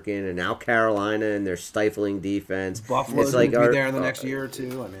Shesterkin, and now Carolina and their stifling defense. Buffalo's It's like going to be there in the next year or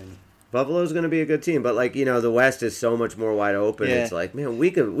two. I mean, Buffalo's going to be a good team, but the West is so much more wide open. Yeah. It's like, man, we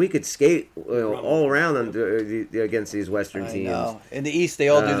could skate all around against these Western I teams. know. In the East, they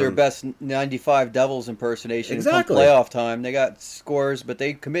all do their best 95 Devils impersonation. Exactly. Come playoff time, they got scores, but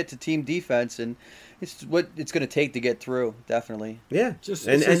they commit to team defense, and it's what it's going to take to get through. Definitely. Yeah, Just-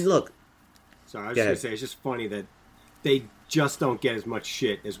 and it's just- look, Sorry, I was Go just going ahead. to say, it's just funny that they just don't get as much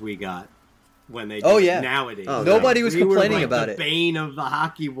shit as we got when they Oh, do yeah. nowadays. Oh, Nobody was We were complaining like about the it. bane of the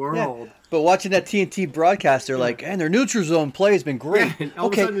hockey world. But watching that TNT broadcast, they're like, and their neutral zone play has been great. Yeah, and all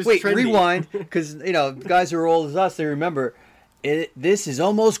of a Okay, sudden it's wait, trendy. rewind, because guys who are old as us, they remember. This is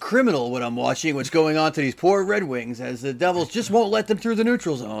almost criminal what I'm watching, what's going on to these poor Red Wings, as the Devils just won't let them through the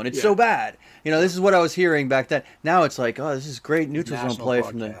neutral zone. It's so bad. This is what I was hearing back then. Now it's like, oh, this is great neutral zone national play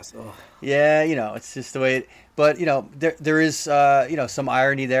from the. broadcast. Ugh. Yeah, it's just the way it. But there is some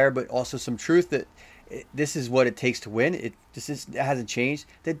irony there, but also some truth that this is what it takes to win. It hasn't changed.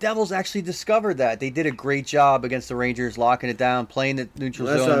 The Devils actually discovered that. They did a great job against the Rangers, locking it down, playing the neutral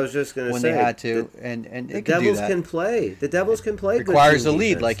That's zone what I was just gonna when say. they had to, The- and the it can do Devils that. can play. The Devils can play. good Requires team a lead,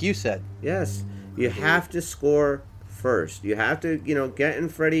 defense. like you said. Yes, you have to score first. You have to, get in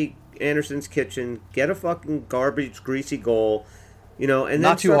Freddie Anderson's kitchen, get a fucking garbage, greasy goal, and then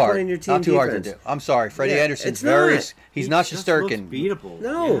Not too start hard. playing your team Not too hard to defense. do. I'm sorry, Freddie Yeah, Anderson's it's very. not. He's He not just Shesterkin. looks beatable.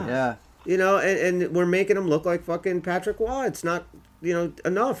 No. Yeah. And we're making him look like fucking Patrick Waugh. It's not,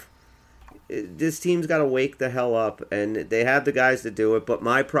 enough. This team's got to wake the hell up, and they have the guys to do it. But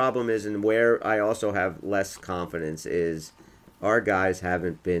my problem is, and where I also have less confidence, is our guys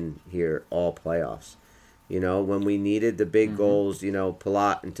haven't been here all playoffs. When we needed the big goals,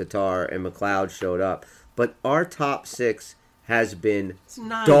 Palat and Tatar and McLeod showed up. But our top six has been It's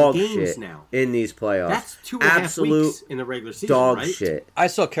 9 dog games shit now. in these playoffs. That's 2.5 Absolute weeks in the regular season, dog right? shit. I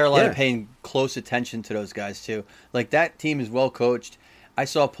saw Carolina Yeah. paying close attention to those guys too. Like that team is well coached. I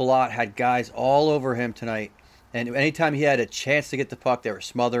saw Palat had guys all over him tonight, and anytime he had a chance to get the puck, they were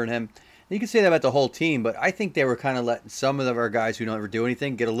smothering him. And you can say that about the whole team, but I think they were kind of letting some of our guys who don't ever do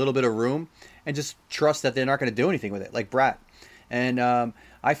anything get a little bit of room and just trust that they're not going to do anything with it, like Bratt. And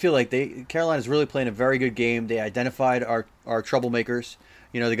I feel like Carolina's really playing a very good game. They identified our troublemakers,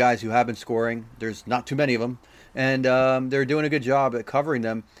 the guys who have been scoring. There's not too many of them, and they're doing a good job at covering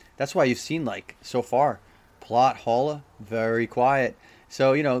them. That's why you've seen, so far, Plot, Holla, very quiet.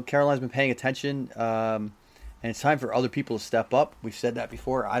 So, Carolina's been paying attention, and it's time for other people to step up. We've said that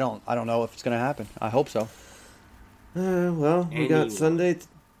before. I don't know if it's going to happen. I hope so. Well, we got Anyone. Sunday.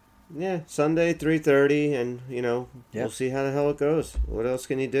 Sunday 3:30, and Yeah. we'll see how the hell it goes. What else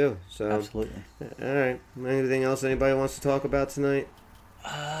can you do? So, Absolutely. all right. Anything else anybody wants to talk about tonight?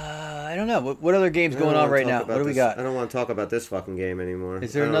 I don't know. What other games I don't going on wanna right talk now? about What do we this- got? I don't want to talk about this fucking game anymore.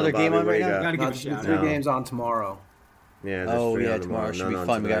 Is there I don't know, another game Bobby, on what right you now? got? Gotta give a Not shout three out. games on tomorrow. Yeah, there's Oh, three yeah, on tomorrow. Should none be on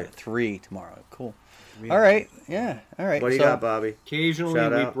fun. We tonight. got 3 tomorrow. Cool. All right. Yeah. All right. What do you So- got, Bobby? Occasionally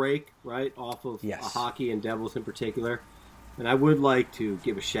Shout we out. break, right, off of Yes. hockey and Devils in particular. And I would like to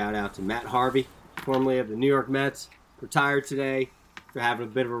give a shout out to Matt Harvey, formerly of the New York Mets, retired today for having a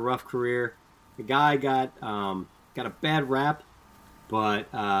bit of a rough career. The guy got a bad rap, but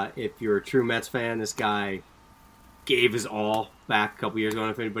if you're a true Mets fan, this guy gave his all back a couple years ago. I don't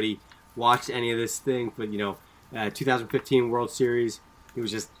know if anybody watched any of this thing, but 2015 World Series, he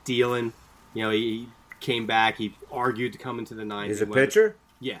was just dealing. He came back. He argued to come into the ninth. He's He a went- pitcher?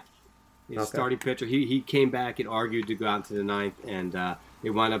 Yeah. He's Okay. a starting pitcher. He came back and argued to go out into the ninth, and they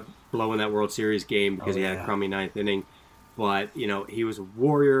wound up blowing that World Series game because he had a crummy ninth inning. But, he was a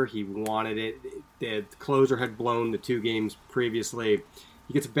warrior. He wanted it. The closer had blown the 2 games previously.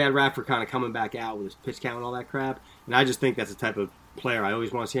 He gets a bad rap for kind of coming back out with his pitch count and all that crap. And I just think that's the type of player I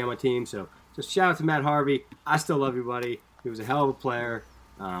always want to see on my team. So just shout out to Matt Harvey. I still love you, buddy. He was a hell of a player.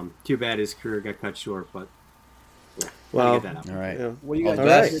 Too bad his career got cut short, but Well, get that out. All right. yeah. What do you guys All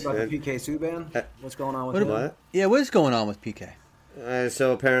got right. about the And- PK Subban? What's going on with What him? What? Yeah. What is going on with PK?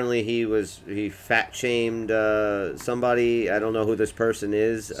 So apparently he fat shamed somebody. I don't know who this person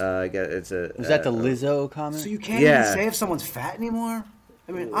is. I guess it's a. Was that the Lizzo comment? So you can't Yeah. even say if someone's fat anymore?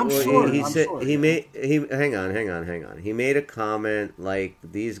 I mean, I'm Well, sure. He I'm said sure. he made hang on. He made a comment like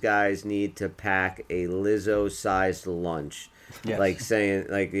these guys need to pack a Lizzo-sized lunch. Yes. like saying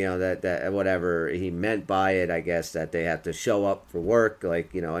like that whatever he meant by it. I guess that they have to show up for work.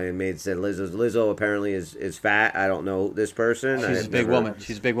 Like and it made said Lizzo apparently is fat. I don't know this person. She's a big woman.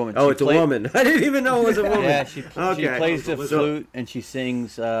 She's a big woman. Oh, She it's a woman. I didn't even know it was a woman. Yeah, she plays the So- flute and she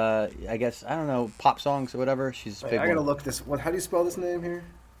sings. I guess I don't know, pop songs or whatever. She's a Wait, big I gotta woman. look this. How do you spell this name here?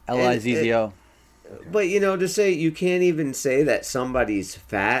 Lizzo. But to say you can't even say that somebody's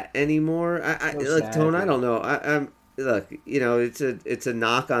fat anymore. I So look, sad, Tone. I man. don't know. I'm look. It's a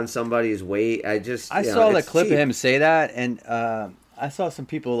knock on somebody's weight. I just I saw the it's clip cheap. of him say that, and I saw some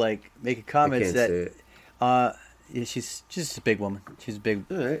people like making comments can't that yeah, she's just a big woman. She's big.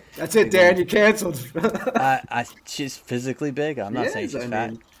 All right. That's it, Dan. You canceled. She's physically big. I'm not saying Yes, she's I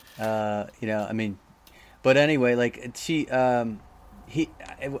fat. mean- But anyway, like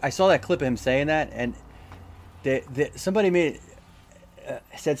I saw that clip of him saying that, and somebody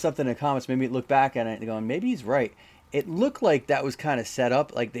said something in the comments, made me look back at it, going, maybe he's right. It looked like that was kind of set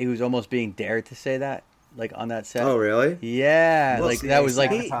up, like he was almost being dared to say that, like on that set. Oh, really? Yeah, Well, like see, that they was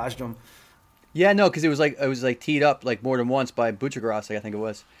like, sabotaged him. yeah, no, because it was like teed up like more than once by Bucciarossi, I think it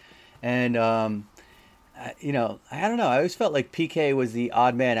was, and I don't know. I always felt like PK was the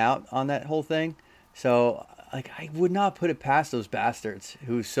odd man out on that whole thing, so like I would not put it past those bastards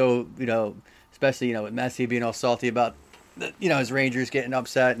who so especially with Messi being all salty about his Rangers getting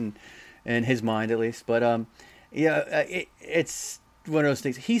upset and in his mind at least, but it's one of those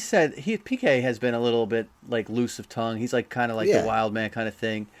things. He said PK has been a little bit like loose of tongue. He's like kind of like Yeah. the wild man kind of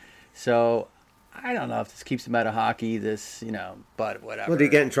thing. So I don't know if this keeps him out of hockey. But whatever. Well, did he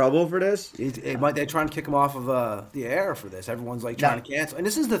get in trouble for this? They're trying to kick him off of the air for this. Everyone's like trying to cancel. And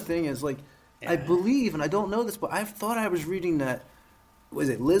this is the thing is like, I believe, and I don't know this, but I thought I was reading that. Was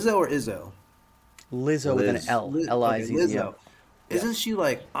it Lizzo or Izzo? Lizzo with an Liz. L. Okay, Lizzo. Lizzo. Isn't she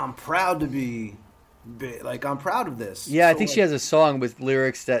like, I'm proud to be big, like I'm proud of this? Yeah, I So, think she has a song with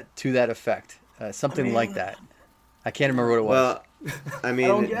lyrics to that effect, something like that. I can't remember what it was. Well, I mean,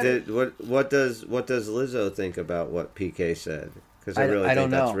 don't get it. what does Lizzo think about what PK said? Because I really I think don't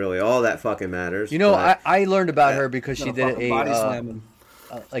that's know. really all that fucking matters. I but- learned about her because she no, did fucking body a slamming.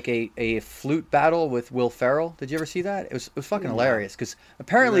 like a flute battle with Will Ferrell. Did you ever see that? It was fucking hilarious because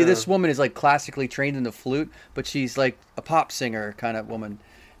apparently this woman is like classically trained in the flute, but she's like a pop singer kind of woman,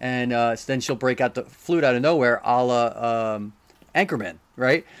 and then she'll break out the flute out of nowhere, a la Anchorman,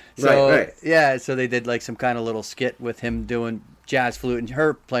 right? So, Right. Yeah, so they did like some kind of little skit with him doing jazz flute and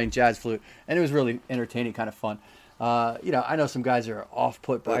her playing jazz flute, and it was really entertaining, kind of fun. I know some guys are off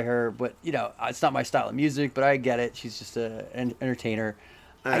put by her, but it's not my style of music. But I get it. She's just an entertainer.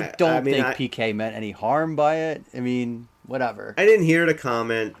 I don't think PK meant any harm by it. I mean, whatever. I didn't hear the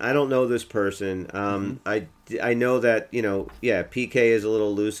comment. I don't know this person. I know that PK is a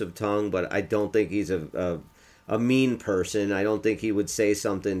little loose of tongue, but I don't think he's a mean person. I don't think he would say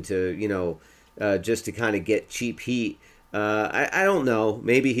something to just to kind of get cheap heat. I don't know.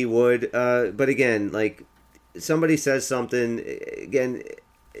 Maybe he would. But again, like somebody says something again.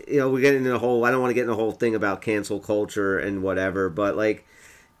 We get into the whole. I don't want to get in the whole thing about cancel culture and whatever. But like,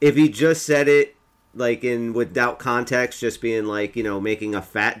 if he just said it like without context, just being like making a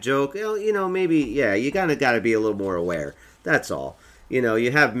fat joke, maybe you kind of got to be a little more aware. That's all.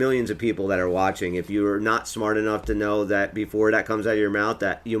 You have millions of people that are watching. If you're not smart enough to know that before that comes out of your mouth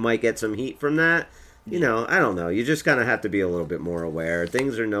that you might get some heat from that, I don't know. You just kind of have to be a little bit more aware.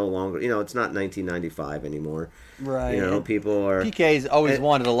 Things are no longer, it's not 1995 anymore. Right. People are. PK's always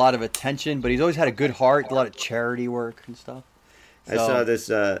wanted a lot of attention, but he's always had a good heart, a lot of charity work and stuff. I saw this.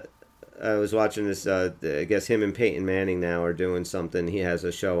 I was watching this. I guess him and Peyton Manning now are doing something. He has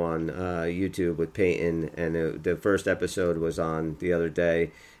a show on YouTube with Peyton, and the first episode was on the other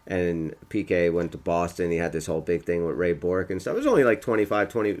day. And PK went to Boston. He had this whole big thing with Ray Bork and stuff. It was only like 20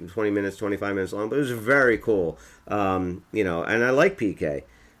 minutes, 25 minutes long, but it was very cool. And I like PK.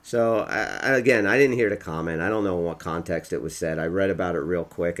 So, again, I didn't hear the comment. I don't know in what context it was said. I read about it real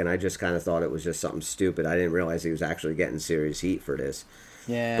quick, and I just kind of thought it was just something stupid. I didn't realize he was actually getting serious heat for this.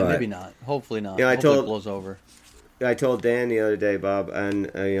 Yeah, But, maybe not. Hopefully not. I Hopefully told- it blows over. I told Dan the other day, Bob, and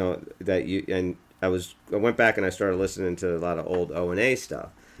that you and I went back and I started listening to a lot of old O&A stuff.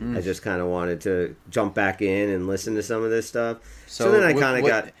 I just kind of wanted to jump back in and listen to some of this stuff. So then I kind of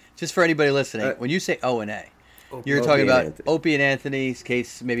got just for anybody listening. When you say O&A, you're Opie talking and about Anthony. Opie and Anthony's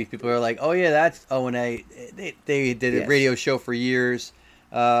case. Maybe people are like, "Oh yeah, that's O&A." They did a Yes. radio show for years.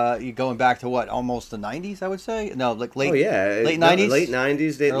 You going back to what? Almost the '90s, I would say. No, like late. Oh yeah, late '90s. Late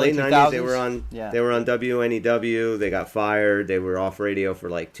 '90s. Early Late '90s. They 2000s? were on. Yeah. They were on WNEW. They got fired. They were off radio for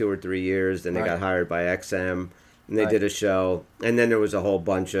like 2 or 3 years. Then they Right. got hired by XM, and they Right. did a show. And then there was a whole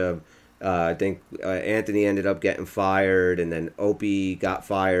bunch of I think Anthony ended up getting fired, and then Opie got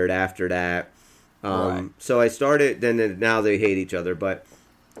fired after that. So I started. Then now they hate each other, but.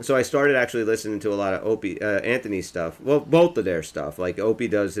 So I started actually listening to a lot of Opie, Anthony stuff. Well, both of their stuff. Like Opie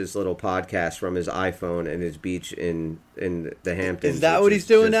does his little podcast from his iPhone and his beach in the Hamptons. Is that what he's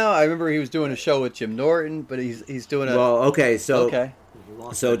doing now? I remember he was doing a show with Jim Norton, but he's doing a. Well, okay, so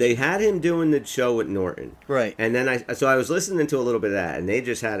they had him doing the show with Norton, right? And then I was listening to a little bit of that, and they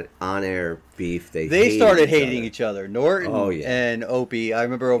just had on-air beef. They started hating each other. Norton Oh, yeah. and Opie. I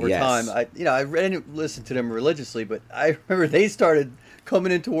remember over Yes. time. I didn't listen to them religiously, but I remember they started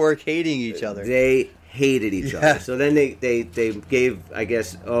coming into work hating each other. They hated each other. So then they gave, I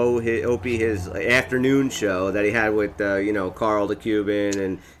guess, Opie his afternoon show that he had with Carl the Cuban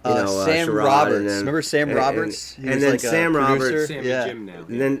and Sam Sherrod Roberts. Remember Sam Roberts? He And was then like a Sam producer. Roberts. Sam Yeah. and Jim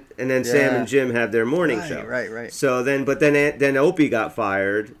now. And then Sam and Jim have their morning show. Right. So then Opie got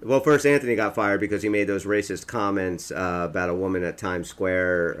fired. Well, first Anthony got fired because he made those racist comments about a woman at Times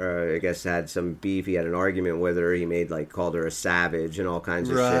Square. I guess had some beef. He had an argument with her. He called her a savage and all kinds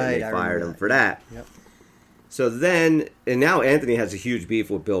of shit. And they fired him for that. Yep. So then, and now Anthony has a huge beef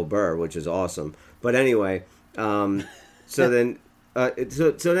with Bill Burr, which is awesome. But anyway, so then I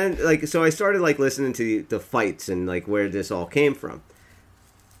started listening to the fights and where this all came from.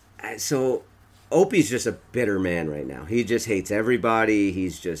 So Opie's just a bitter man right now. He just hates everybody.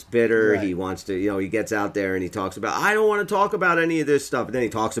 He's just bitter. Right. He wants to, he gets out there and he talks about, I don't want to talk about any of this stuff. And then he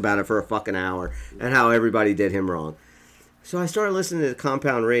talks about it for a fucking hour and how everybody did him wrong. So I started listening to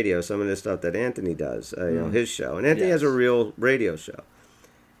Compound Radio, some of the stuff that Anthony does, his show. And Anthony has a real radio show.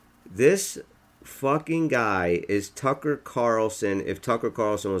 This fucking guy is Tucker Carlson, if Tucker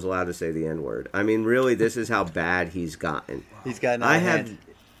Carlson was allowed to say the N-word. I mean, really, this is how bad he's gotten. He's gotten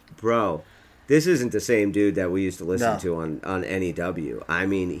Bro, this isn't the same dude that we used to listen to on NEW. I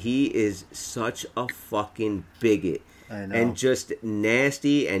mean, he is such a fucking bigot. I know. And just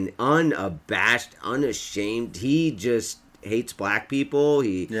nasty and unabashed, unashamed. He just hates black people.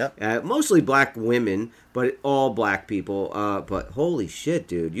 Mostly black women, but all black people. But holy shit,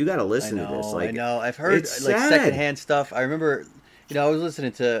 dude, you got to listen to this. I know. I've heard secondhand stuff. I remember, I was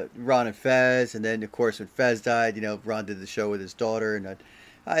listening to Ron and Fez, and then of course when Fez died, Ron did the show with his daughter, and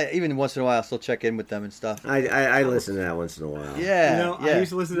I even once in a while I still check in with them and stuff. I listen to that once in a while. Yeah, I used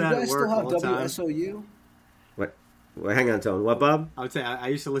to listen to that at work all the time. You guys still have WSOU? Well, hang on, Tone. What, Bob? I would say I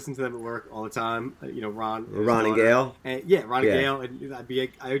used to listen to them at work all the time. Ron and Gail. And Gail. And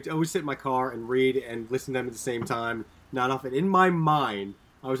I always sit in my car and read and listen to them at the same time. Not often. In my mind,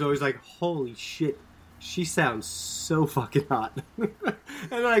 I was always like, "Holy shit, she sounds so fucking hot." And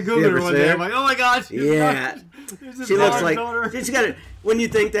then I googled her one day. I'm like, "Oh my god, she looks like she's got it." When you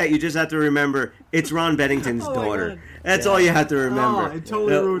think that, you just have to remember it's Ron Bennington's daughter. That's all you have to remember. Oh, it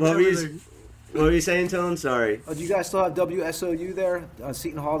totally ruined everything. What were you saying, Tone? Sorry. Oh, do you guys still have WSOU there on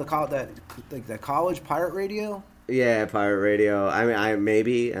Seton Hall? That college pirate radio? Yeah, pirate radio. I mean, I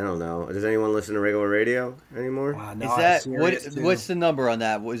don't know. Does anyone listen to regular radio anymore? No, is that what's the number on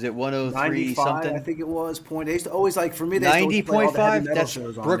that? Was it 103 something? I think it was. They used to always for me. 90.5. That's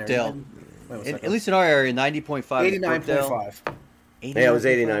Brookdale. At least in our area, 90.5. 89.5. Yeah, it was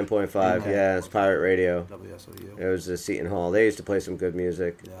 89.5. Yeah, it's pirate radio. WSOU. It was the Seton Hall. They used to play some good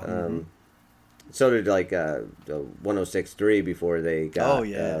music. Yeah. So did the 106.3 before they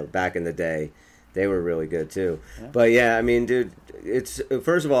got back in the day. They were really good too. Yeah. But yeah, I mean, dude, it's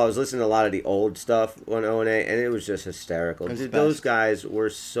first of all, I was listening to a lot of the old stuff on ONA, and it was just hysterical. Dude, those guys were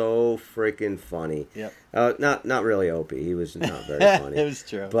so freaking funny. Yep. Not really Opie. He was not very funny. It was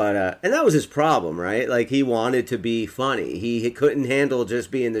true. But and that was his problem, right? He wanted to be funny. He couldn't handle just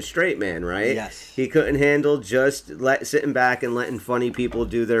being the straight man, right? Yes. He couldn't handle just sitting back and letting funny people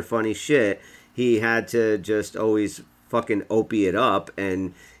do their funny shit. He had to just always fucking Opie it up,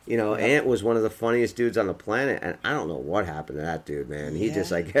 and Ant was one of the funniest dudes on the planet, and I don't know what happened to that dude, man. He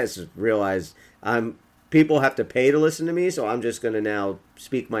just, I guess, realized people have to pay to listen to me, so I'm just going to now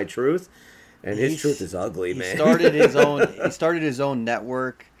speak my truth, and his truth is ugly, man. He started his own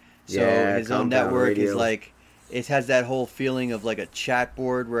network, so his own network radio. It has that whole feeling of a chat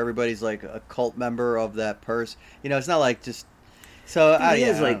board where everybody's a cult member of that person. It's not just. So he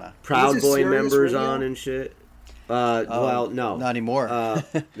has Proud Boy members on and shit. Well, no, not anymore.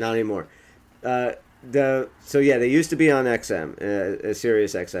 Not anymore. They used to be on XM,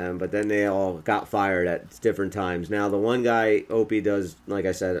 Sirius XM, but then they all got fired at different times. Now the one guy, Opie, does, like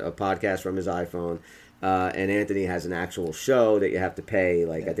I said, a podcast from his iPhone, and Anthony has an actual show that you have to pay.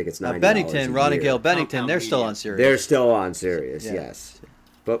 I think it's $90. Bennington, Ron and Gail Bennington, they're still on Sirius. They're still on Sirius, yes.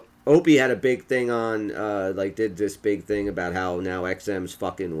 But Opie had a big thing on, did this big thing about how now XM's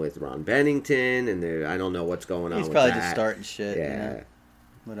fucking with Ron Bennington, and I don't know what's going on He's with probably that. just starting shit. Yeah.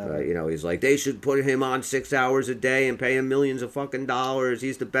 Whatever. He's like, they should put him on 6 hours a day and pay him millions of fucking dollars.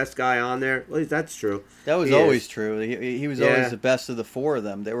 He's the best guy on there. Well, that's true. That was always true. He was always the best of the four of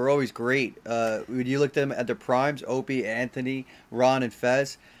them. They were always great. When you looked at them at their primes, Opie, Anthony, Ron, and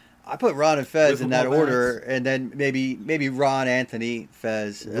Fez. I put Ron and Fez in that order, and then maybe Ron, Anthony,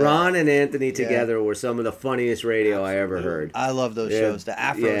 Fez. Ron and Anthony together were some of the funniest radio I ever heard. I love those shows. The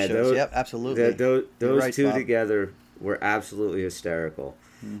Afro shows. Yep, absolutely. Those two together were absolutely hysterical.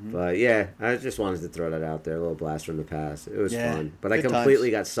 Mm-hmm. But yeah, I just wanted to throw that out there. A little blast from the past. It was fun. But I completely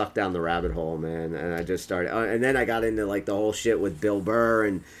got sucked down the rabbit hole, man. And I just started. And then I got into like the whole shit with Bill Burr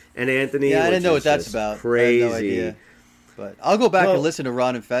and Anthony. Yeah, I didn't know what that's about. Crazy. I had no idea. But I'll go back and listen to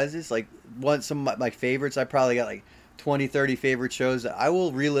Ron and Fez's. Like, some of my favorites. I probably got like 20, 30 favorite shows that I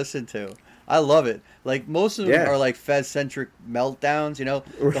will re-listen to. I love it. Like, most of them are like Fez-centric meltdowns, you know?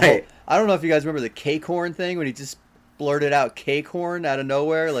 Right. I don't know if you guys remember the cake horn thing when he just blurted out cake horn out of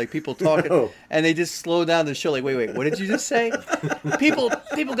nowhere, like people talking, and they just slowed down the show. Like, wait, what did you just say? people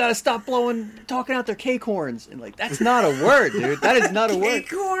got to stop talking out their cake horns, and like that's not a word, dude. That is not a word.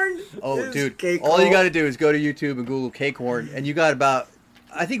 Cake horn. Oh, dude, all you got to do is go to YouTube and Google cake horn, and you got about,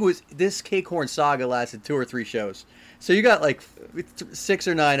 I think it was this cake horn saga lasted 2 or 3 shows, so you got like 6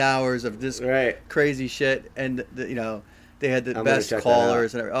 or 9 hours of this crazy shit, and they had the best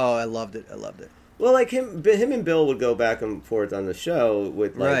callers and everything. Oh, I loved it. Well, like him and Bill would go back and forth on the show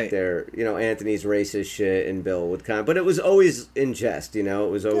with like their, Anthony's racist shit, and Bill would but it was always in jest, it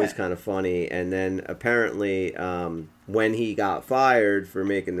was always kind of funny. And then apparently, when he got fired for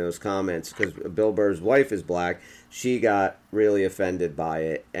making those comments, because Bill Burr's wife is black, she got really offended by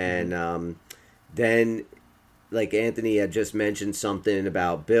it, and then. Like Anthony had just mentioned something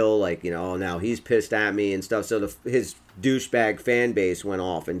about Bill, like, now he's pissed at me and stuff. So his douchebag fan base went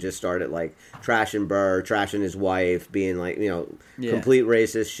off and just started like trashing Burr, trashing his wife, being like, complete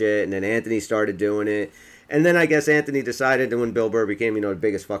racist shit. And then Anthony started doing it. And then I guess Anthony decided that when Bill Burr became, the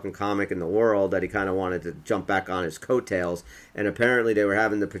biggest fucking comic in the world, that he kind of wanted to jump back on his coattails. And apparently they were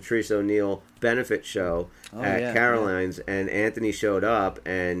having the Patrice O'Neal benefit show at Caroline's, and Anthony showed up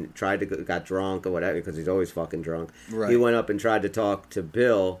and got drunk or whatever, because he's always fucking drunk. Right. He went up and tried to talk to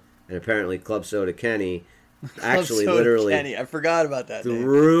Bill, and apparently Club Soda Kenny actually literally Kenny. I forgot about that.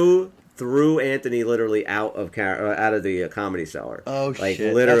 Threw Anthony literally out of the Comedy Cellar. Oh, like,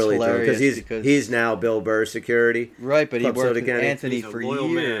 shit! Literally, that's hilarious because he's now Bill Burr's security. Right, but Club he worked with Anthony for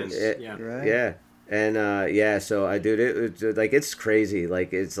years. Yeah. And so I dude, it's crazy.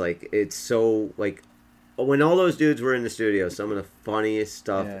 Like it's so like when all those dudes were in the studio, some of the funniest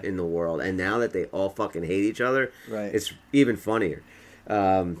stuff in the world. And now that they all fucking hate each other, it's even funnier.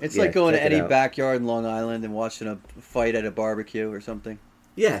 It's like going to any backyard in Long Island and watching a fight at a barbecue or something.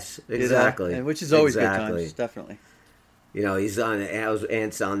 Yes, exactly. And which is always good times, definitely. He's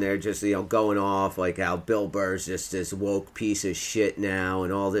Ant's on there just, going off like how Bill Burr's just this woke piece of shit now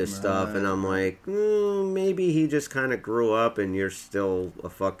and all this stuff. And I'm like, maybe he just kind of grew up and you're still a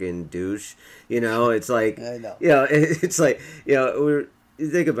fucking douche. It's like, I know. It's like,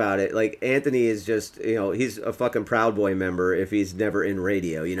 think about it. Like, Anthony is just, he's a fucking Proud Boy member if he's never in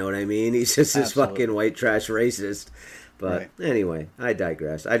radio. You know what I mean? He's just this fucking white trash racist. But anyway, I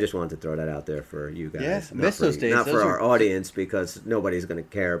digress. I just wanted to throw that out there for you guys. Yeah, miss those days. Not for our audience, because nobody's going to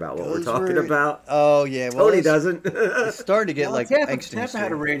care about what we're talking about. Oh, yeah. Well, Tony doesn't. It's starting to get Tampa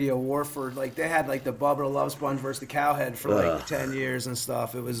had a radio war for, they had the Bubba the Love Sponge versus the Cowhead for 10 years and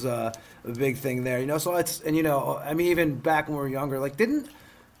stuff. It was a big thing there, so it's, and I mean, even back when we were younger,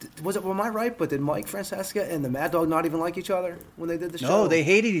 am I right? But did Mike Francesca and the Mad Dog not even like each other when they did the show? No, they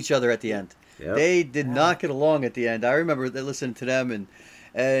hated each other at the end. Yep. They did not get along at the end. I remember listening to them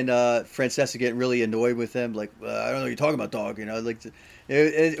and Francesca getting really annoyed with them. Like, I don't know what you're talking about, dog.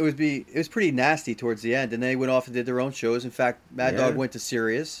 It was pretty nasty towards the end. And they went off and did their own shows. In fact, Mad Dog went to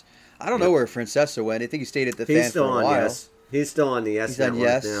Sirius. I don't know where Francesca went. I think he stayed at the Fan for a while. Yes. He's still on the Yes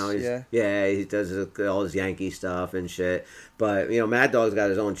Network now. He does all his Yankee stuff and shit. But Mad Dog's got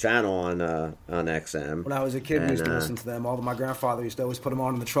his own channel on XM. When I was a kid, we used to listen to them. My grandfather used to always put them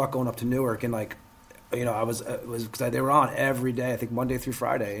on in the truck going up to Newark, and I was because they were on every day. I think Monday through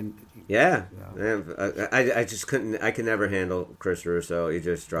Friday. And I just couldn't. I can never handle Chris Russo. He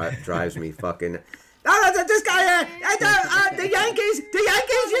just drives me fucking. Oh, this guy, the Yankees,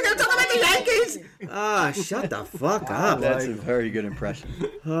 you're going to talk about the Yankees. Shut the fuck up. That's a very good impression.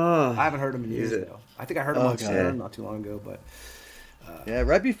 I haven't heard him in years, though. I think I heard him on Stern not too long ago. But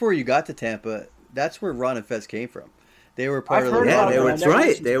right before you got to Tampa, that's where Ron and Fez came from. They were part I've of the heard Yeah, about they it, were I never right.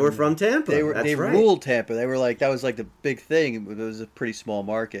 listened They to were them. from Tampa. They right. ruled Tampa. They were like, that was like the big thing. It was a pretty small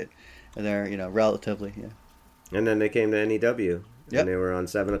market, and they're relatively And then they came to NEW. Yep. And they were on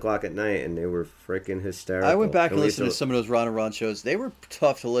 7 o'clock at night, and they were freaking hysterical. I went back and we listened to used some of those Ron and Ron shows. They were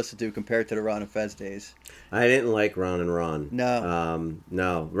tough to listen to compared to the Ron and Fez days. I didn't like Ron and Ron. No.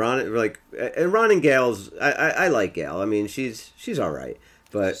 No. Ron and Gail's. I like Gail. I mean, she's all right,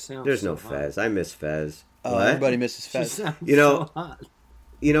 but Sounds there's no so hot. Fez. I miss Fez. Oh, What? everybody misses She Fez. sounds You know- so hot.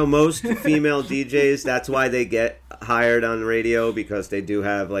 Most female DJs. That's why they get hired on radio, because they do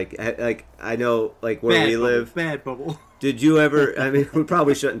have like I know like where we live. Bad bubble. Did you ever? I mean, we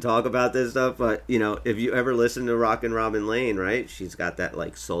probably shouldn't talk about this stuff, but if you ever listen to Rockin' Robin Lane, right? She's got that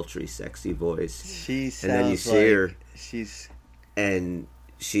like sultry, sexy voice, She sounds and then you see like her, she's. and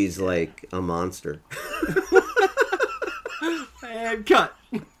she's like a monster. And cut.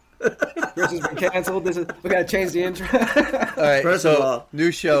 Chris has been canceled. We gotta change the intro. All right, First so of all,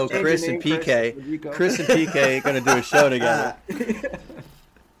 new show, Change Chris your and name, PK. Chris, Rico. Chris and PK going to do a show together.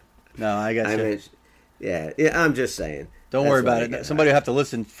 No, I got I you. mean, yeah. I'm just saying. Don't That's worry what about I it. get. Somebody will have to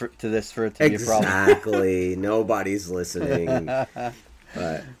listen to this for it to be a problem. Exactly. Nobody's listening.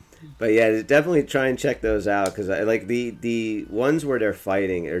 But yeah, definitely try and check those out, because I like the ones where they're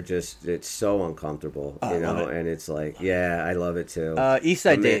fighting are just, it's so uncomfortable, I love it. and it's like, yeah, I love it too.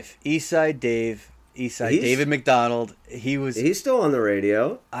 Eastside I mean, Dave, Eastside He's- David McDonald. He was. He's still on the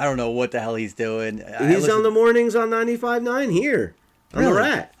radio. I don't know what the hell he's doing. He's on the mornings on 95.9 here on the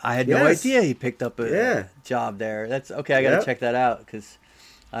Rat. I had no Yes. idea he picked up a Yeah. job there. That's okay. I got to Yep. check that out because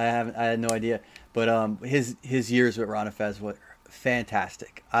I had no idea. But his years with Ron and Fez were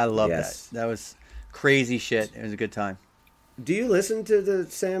fantastic. I love Yes. that. That was crazy shit. It was a good time. Do you listen to the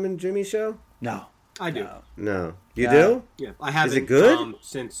Sam and Jimmy show? No, I do. No. No. You Yeah. do? Yeah, I haven't. it good?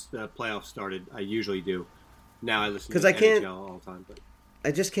 Since the playoffs started, I usually do. Now I listen 'Cause to I can't- NHL all the time. But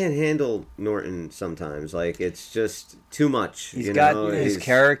I just can't handle Norton sometimes. Like, it's just too much. He's you got know? his He's-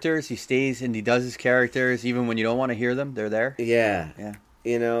 characters. He stays and he does his characters even when you don't want to hear them. They're there. Yeah. Yeah.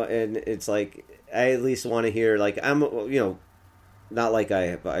 And it's like, I at least want to hear, like, I'm, not like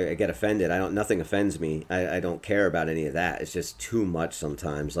I get offended. Nothing offends me. I don't care about any of that. It's just too much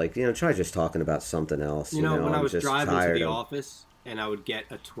sometimes. Like, try just talking about something else. when I I'm was just driving to tired the of- office and I would get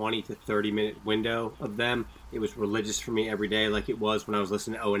a 20 to 30-minute window of them, it was religious for me every day, like it was when I was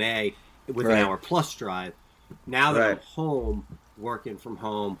listening to O&A with Right. an hour plus drive. Now that I'm Right. home, working from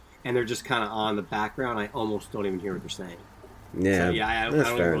home, and they're just kind of on the background, I almost don't even hear what they're saying. Yeah. So, I that's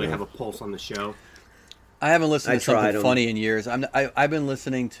don't fair really enough. have a pulse on the show. I haven't listened I to something tried 'em. funny in years. I've been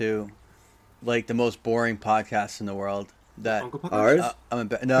listening to like the most boring podcasts in the world. That Uncle Pucker? Ours?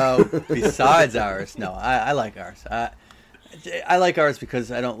 no, besides ours. No, I like ours. I like ours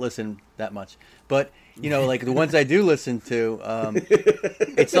because I don't listen that much. But like the ones I do listen to,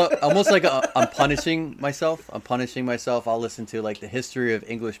 it's almost like I'm punishing myself. I'll listen to like the History of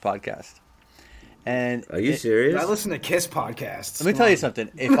English podcast. And Are you serious? I listen to Kiss podcasts. let me tell you something.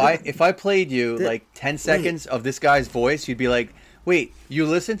 If I played you like 10 seconds of this guy's voice, you'd be like, "Wait, you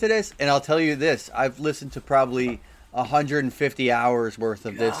listen to this?" And I'll tell you this: I've listened to probably 150 hours worth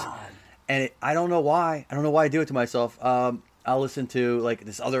of this, and I don't know why. I don't know why I do it to myself. I'll listen to like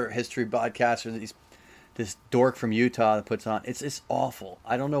this other history podcast or this dork from Utah that puts on. It's awful.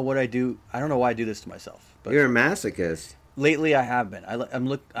 I don't know what I do. I don't know why I do this to myself. But You're a masochist. lately, I have been.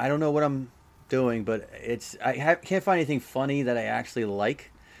 I don't know what I'm doing, but can't find anything funny that I actually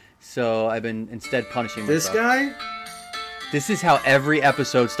like, so I've been instead punishing This myself. guy? This is how every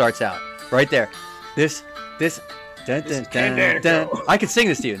episode starts out, right there. This dun, dun, dun, dun. I could sing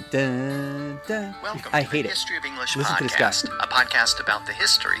this to you. Dun, dun. Welcome I to hate the it. History of English Listen to this guy. podcast, a podcast about the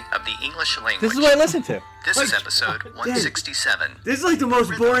history of the English language. This is what I listen to. This is episode 167. This is like the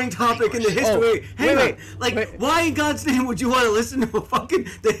most boring topic in the history. Hang wait, on. Like, wait. why in God's name would you want to listen to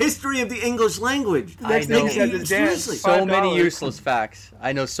the history of the English language? I Next thing know he said is dance. Seriously. so many $5. useless facts.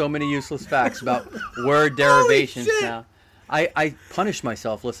 I know so many useless facts about word derivations shit. now. I punish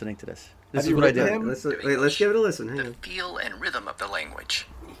myself listening to this. This Have is you what I read do. him? Let's give it a listen. Hang The on. feel and rhythm of the language.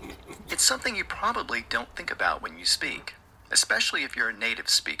 It's something you probably don't think about when you speak, especially if you're a native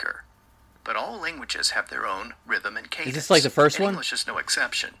speaker. But all languages have their own rhythm and cadence. this like the first and one? English is no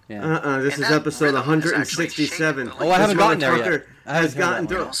exception. Yeah. This And is that episode rhythm has actually 167. shaped the Oh, I haven't This gotten there yet. motherfucker I haven't has heard gotten that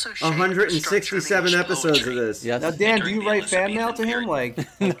through one. Also shaped the structure of 167 English episodes of poetry. this. Yes. Now, Dan, do During you the write fan mail to Elizabethan him? Like,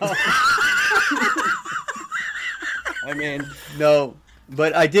 I mean, No,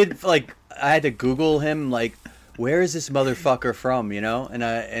 but I did like I had to Google him like where is this motherfucker from, and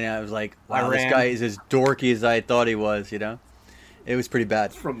I was like, wow, this Iran. guy is as dorky as I thought he was, It was pretty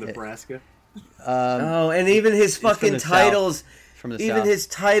bad. From Nebraska. And even his fucking the South. titles. From the Even South. his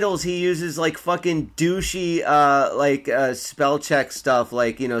titles, he uses like fucking douchey, spell check stuff,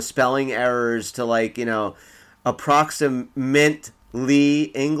 like, spelling errors to, like, approximately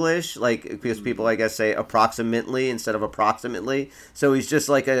English, like, because people, I guess, say approximately instead of approximately. So he's just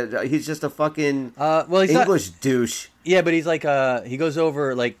like he's just a fucking he's English douche. Yeah, but he's like he goes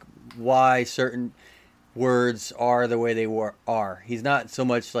over like why certain words are the way they are. He's not so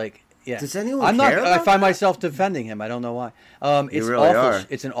much like. Yeah. Does anyone I'm care not. about I find that? myself defending him. I don't know why. It's really awful. are.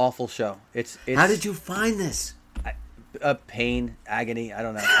 It's an awful show. It's How did you find this? pain, agony. I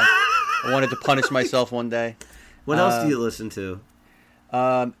don't know. I wanted to punish myself one day. What else do you listen to?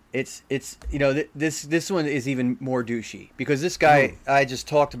 It's this one is even more douchey because this guy I just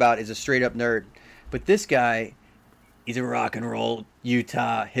talked about is a straight up nerd, but this guy, he's a rock and roll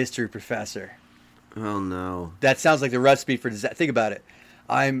Utah history professor. Oh no. That sounds like the recipe for disaster. Think about it.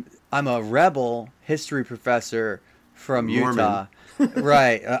 I'm a rebel history professor from Utah,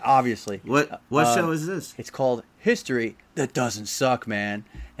 right? Obviously. What show is this? It's called History That Doesn't Suck, man,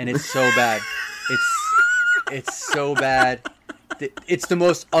 and it's so bad. It's so bad. It's the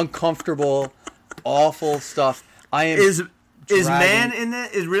most uncomfortable, awful stuff. Is man in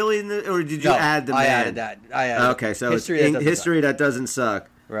that? Is really in the? Or did you add the man? I added that. Okay, so History it's history that doesn't suck.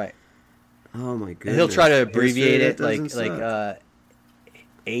 Right. Oh my goodness. And he'll try to abbreviate History it that doesn't suck.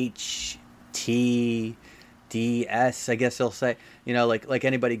 HTDS, I guess he'll say. Like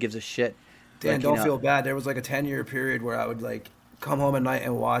anybody gives a shit. Dan, Like, don't feel bad. There was like a 10-year period where I would like come home at night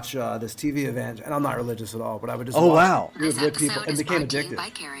and watch this TV event, and I'm not religious at all, but I would just Oh, watch wow. it with people and became addicted. By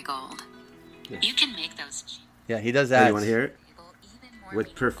Kerrygold. You can make those. Yeah, he does Hey, that. you want to hear it?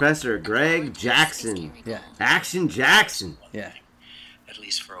 With Professor Greg Jackson. Yeah. Action Jackson. Yeah. At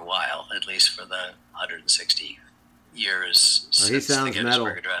least for a while, at least for the 160 years Oh, he since the sounds metal.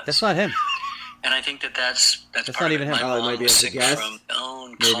 Gettysburg Address. That's not him. And I think that's That's part not of even it. him. My Oh, it mom might be was a sick guess? from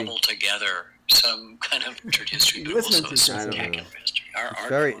own Maybe. cobble together some kind of tradition people listening to so I don't spectacular know.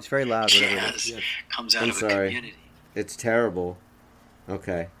 history. It's very loud. Whatever it is. Jazz comes out I'm of sorry. a community. It's terrible.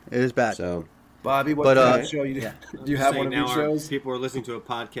 Okay, It is bad. so Bobby, what But, kind of show you do? yeah. Do you have one of Now these our shows? people are listening to a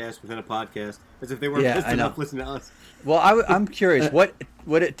podcast within a podcast, as if they weren't Yeah, listening I know. enough listening to us. Well, I'm curious. What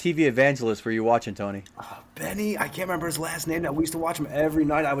TV evangelist were you watching, Tony? Benny, I can't remember his last name. Now we used to watch him every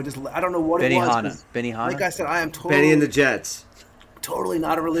night. I don't know what Benny it was. Hanna. 'Cause, Benny Hanna? Like I said, I am Benny and the Jets. totally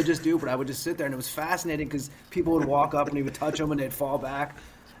not a religious dude, but I would just sit there and it was fascinating because people would walk up and he would touch them and they'd fall back.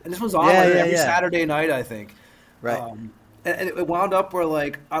 And this was on every Saturday night, I think. Right. And it wound up where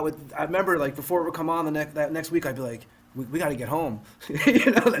like I remember like before it would come on that next week I'd be like, we got to get home.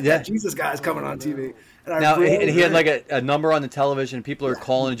 That Jesus guy's coming on TV. And and he had like a number on the television. People are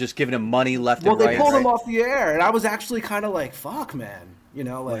calling and just giving him money left well, and right. they pulled him off the air, and I was actually kind of like, "Fuck, man," like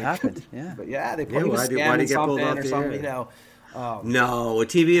What happened? Yeah. But yeah, they Yeah, put him why'd he get pulled something off or the something, air? Um, No, a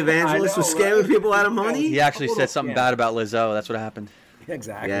TV evangelist was I know, scamming right? people out of money? He actually said something bad about Lizzo. That's what happened.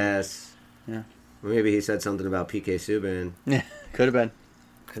 exactly. Yes. Yeah. Maybe he said something about PK Subban. Yeah, could have been.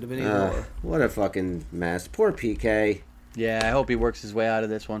 Could have been even more. What a fucking mess. Poor PK. Yeah, I hope he works his way out of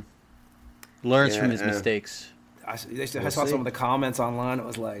this one. Learns from his mistakes. I saw some of the comments online. It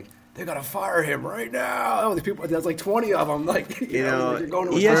was like, they gotta fire him right now. Oh, the people. There's like 20 of them. Like, you're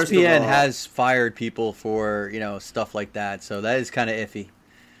going to a First of ESPN all- has fired people for stuff like that, so that is kind of iffy.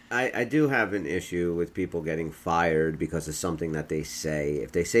 I do have an issue with people getting fired because of something that they say.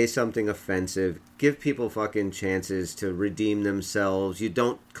 If they say something offensive, give people fucking chances to redeem themselves. You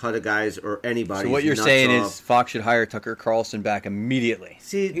don't cut a guy's or anybody's So what you're nuts saying off. is Fox should hire Tucker Carlson back immediately.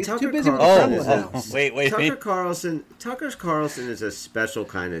 See, He's Tucker too busy with Carlson the is Kremlin a- now. Wait. Tucker Carlson is a special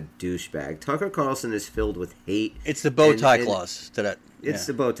kind of douchebag. Tucker Carlson is filled with hate. It's the bow tie and- clause to that. It's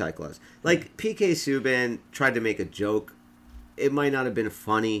the bow tie clause. Like, PK Subban tried to make a joke. It might not have been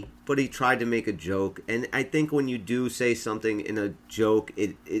funny, but he tried to make a joke. And I think when you do say something in a joke,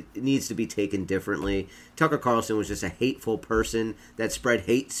 it needs to be taken differently. Tucker Carlson was just a hateful person that spread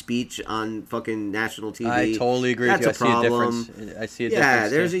hate speech on fucking national TV. I totally agree That's with you. a problem. I see a difference. Yeah,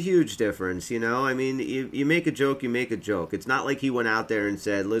 there's too. a huge difference, I mean, you make a joke, you make a joke. It's not like he went out there and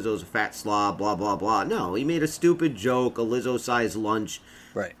said, Lizzo's a fat slob, blah, blah, blah. No, he made a stupid joke, a Lizzo-sized lunch.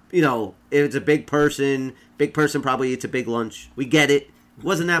 Right. If it's a big person probably eats a big lunch. We get it.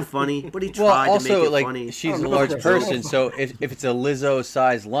 Wasn't that funny? But he tried Well, to also, make it like, funny. she's Oh, a no, large that's person, right. so if it's a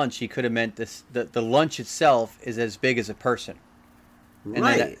Lizzo-sized lunch, he could have meant this. The lunch itself is as big as a person.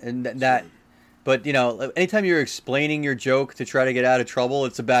 Right. But anytime you're explaining your joke to try to get out of trouble,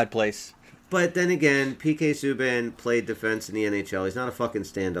 it's a bad place. But then again, PK Subban played defense in the NHL. He's not a fucking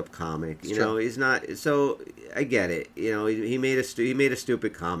stand-up comic. It's true. He's not. So I get it. You know, he made a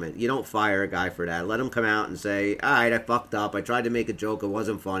stupid comment. You don't fire a guy for that. Let him come out and say, "All right, I fucked up. I tried to make a joke. It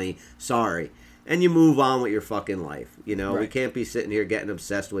wasn't funny. Sorry." And you move on with your fucking life. You know, we can't be sitting here getting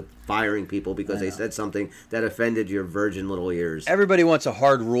obsessed with firing people because they said something that offended your virgin little ears. Everybody wants a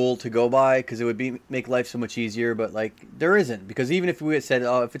hard rule to go by because it would make life so much easier, but like there isn't. Because even if we had said,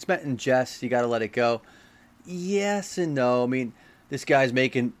 "Oh, if it's meant in jest, you got to let it go," yes and no. I mean, this guy's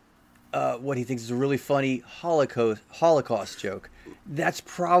making what he thinks is a really funny Holocaust joke. That's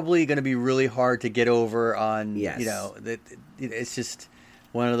probably going to be really hard to get over on. Yes. You know, it's just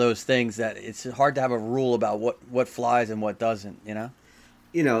one of those things that it's hard to have a rule about what flies and what doesn't, you know?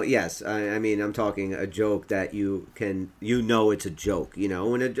 You know, yes. I mean, I'm talking a joke that it's a joke. You know,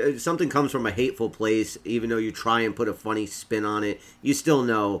 when something comes from a hateful place, even though you try and put a funny spin on it, you still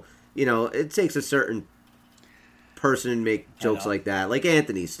know, you know, it takes a certain person to make jokes like that. Like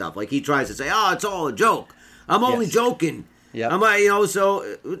Anthony's stuff. Like he tries to say, "Oh, it's all a joke. I'm only joking." Yeah.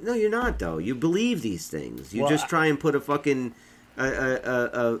 So no, you're not though. You believe these things. You just try and put a fucking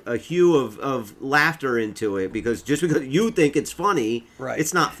a hue of laughter into it because you think it's funny,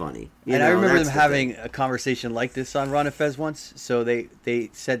 it's not funny. I remember them having a conversation like this on Ron and Fez once. So they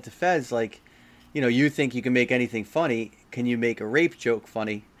said to Fez, like, you know, you think you can make anything funny. Can you make a rape joke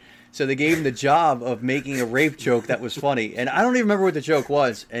funny? So they gave him the job of making a rape joke that was funny. And I don't even remember what the joke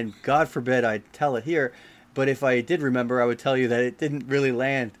was. And God forbid I tell it here. But if I did remember, I would tell you that it didn't really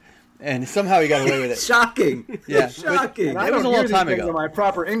land. And somehow he got away with it. Shocking. Yeah. Shocking. It was a long time ago. On my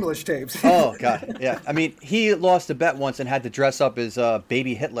proper English tapes. Oh, God. Yeah. I mean, he lost a bet once and had to dress up as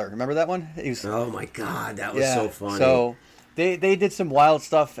baby Hitler. Remember that one? Oh, my God. That was so funny. So they did some wild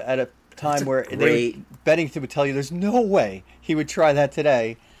stuff at a time where Bennington would tell you there's no way he would try that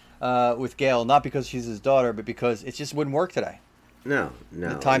today with Gail. Not because she's his daughter, but because it just wouldn't work today. No.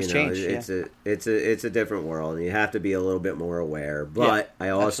 The times change. It's a different world, and you have to be a little bit more aware. But I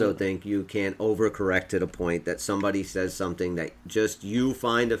also think you can't overcorrect to the point that somebody says something that just you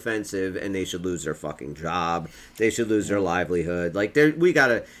find offensive, and they should lose their fucking job. They should lose their livelihood. Like we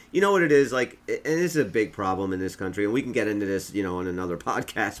gotta, you know what it is like, and this is a big problem in this country, and we can get into this, you know, on another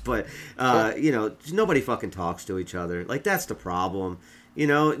podcast. But you know, nobody fucking talks to each other. Like that's the problem. You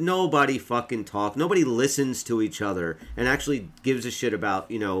know, nobody fucking talks. Nobody listens to each other and actually gives a shit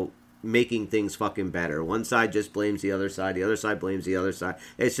about, you know, making things fucking better. One side just blames the other side. The other side blames the other side.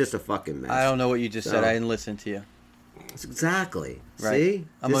 It's just a fucking mess. I don't know what you just said. I didn't listen to you. Exactly. Right. See?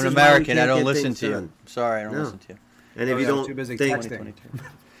 I'm an American. I don't listen to you. I'm sorry, I don't listen to you. And if you don't too busy think, texting.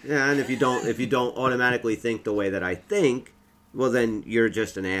 and if you don't automatically think the way that I think, well, then you're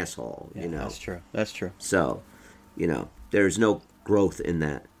just an asshole. Yeah, you know, That's true. So, you know, there's no growth in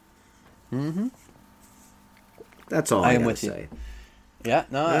that. Mm-hmm. That's all I am with say. You. Yeah,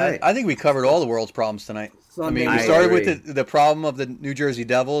 no, Right. I think we covered all the world's problems tonight. Sunday. I mean, we started with the problem of the New Jersey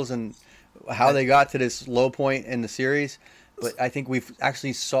Devils and how they got to this low point in the series, but I think we've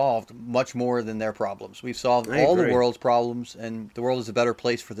actually solved much more than their problems. We've solved all the world's problems, and the world is a better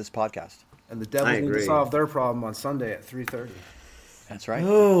place for this podcast. And the Devils need to solve their problem on Sunday at 3:30. That's right.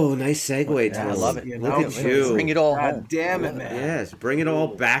 Oh, nice segue, Tom. I love it. Look at you. Bring it all God home. damn it, man. Yes, bring it all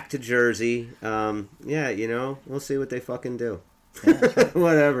back to Jersey. Yeah, you know, we'll see what they fucking do.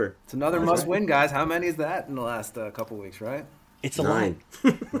 Whatever. It's another must-win, guys. How many is that in the last couple weeks, right? It's a 9.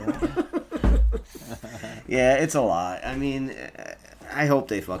 Yeah, it's a lot. I mean, I hope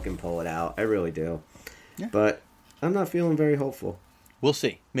they fucking pull it out. I really do. Yeah. But I'm not feeling very hopeful. We'll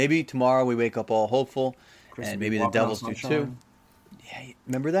see. Maybe tomorrow we wake up all hopeful, and maybe the Devils do too. Yeah,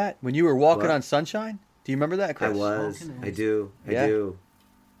 remember that? When you were walking on sunshine? Do you remember that, Chris? I was. I do. I do.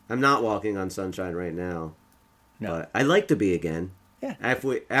 I'm not walking on sunshine right now. No. But I'd like to be again. Yeah.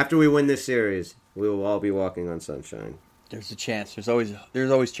 After we win this series, we will all be walking on sunshine. There's a chance. There's always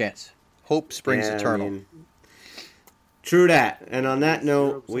chance. Hope springs eternal. I mean, true that. And on that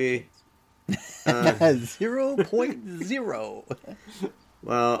note, we 0.0.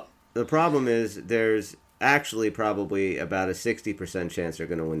 Well, the problem is there's actually probably about a 60% chance they're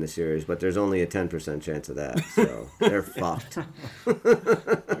going to win the series, but there's only a 10% chance of that. So they're fucked.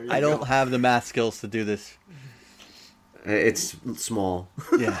 I don't have the math skills to do this. It's small.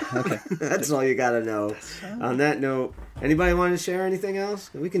 Yeah, okay. That's all you got to know. On that note, anybody want to share anything else?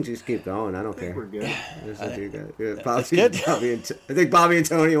 We can just keep going. I don't care. We're good. That's good. I think Bobby and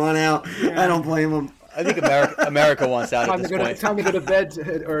Tony want out. Yeah. I don't blame them. I think America wants out at this point. Time to go to bed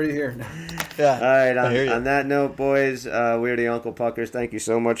already here. Yeah. All right. On that note, boys, we're the Uncle Puckers. Thank you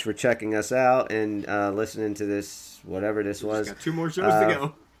so much for checking us out and listening to this, whatever this was. Got 2 more shows to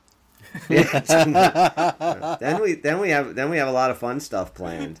go. then we have a lot of fun stuff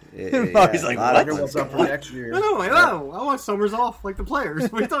planned. He's like, What's up for next year? No, I want summers off like the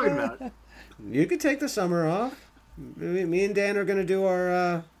players. What are you talking about? You could take the summer off. Me and Dan are going to do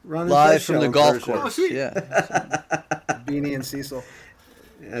our run live from show the on golf Thursday. course. Oh, sweet. Yeah. Beanie and Cecil.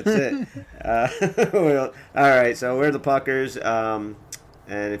 That's it. Well, all right, so we're the Puckers.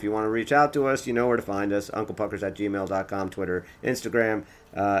 And if you want to reach out to us, you know where to find us. UnclePuckers@gmail.com, Twitter, Instagram,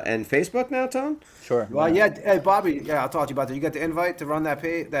 and Facebook now, Tone? Sure. Well, yeah. Hey, Bobby. Yeah, I'll talk to you about that. You got the invite to run that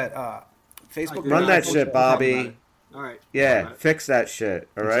page, that Facebook. Run that Yeah, shit, Bobby. All right. Yeah, All right. fix that shit,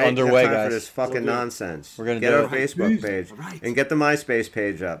 all right? underway, Got time guys. for this fucking We'll do it. nonsense. We're gonna Get do our it. Facebook page. All right. And get the MySpace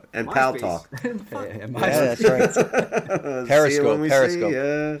page up. And Pal MySpace. Talk. Yeah, that's right. See you when we Periscope. see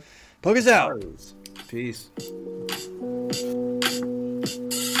ya. Poke us out. Peace.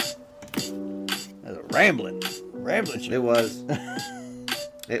 That's a rambling show. It was.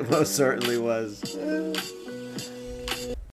 It most certainly was.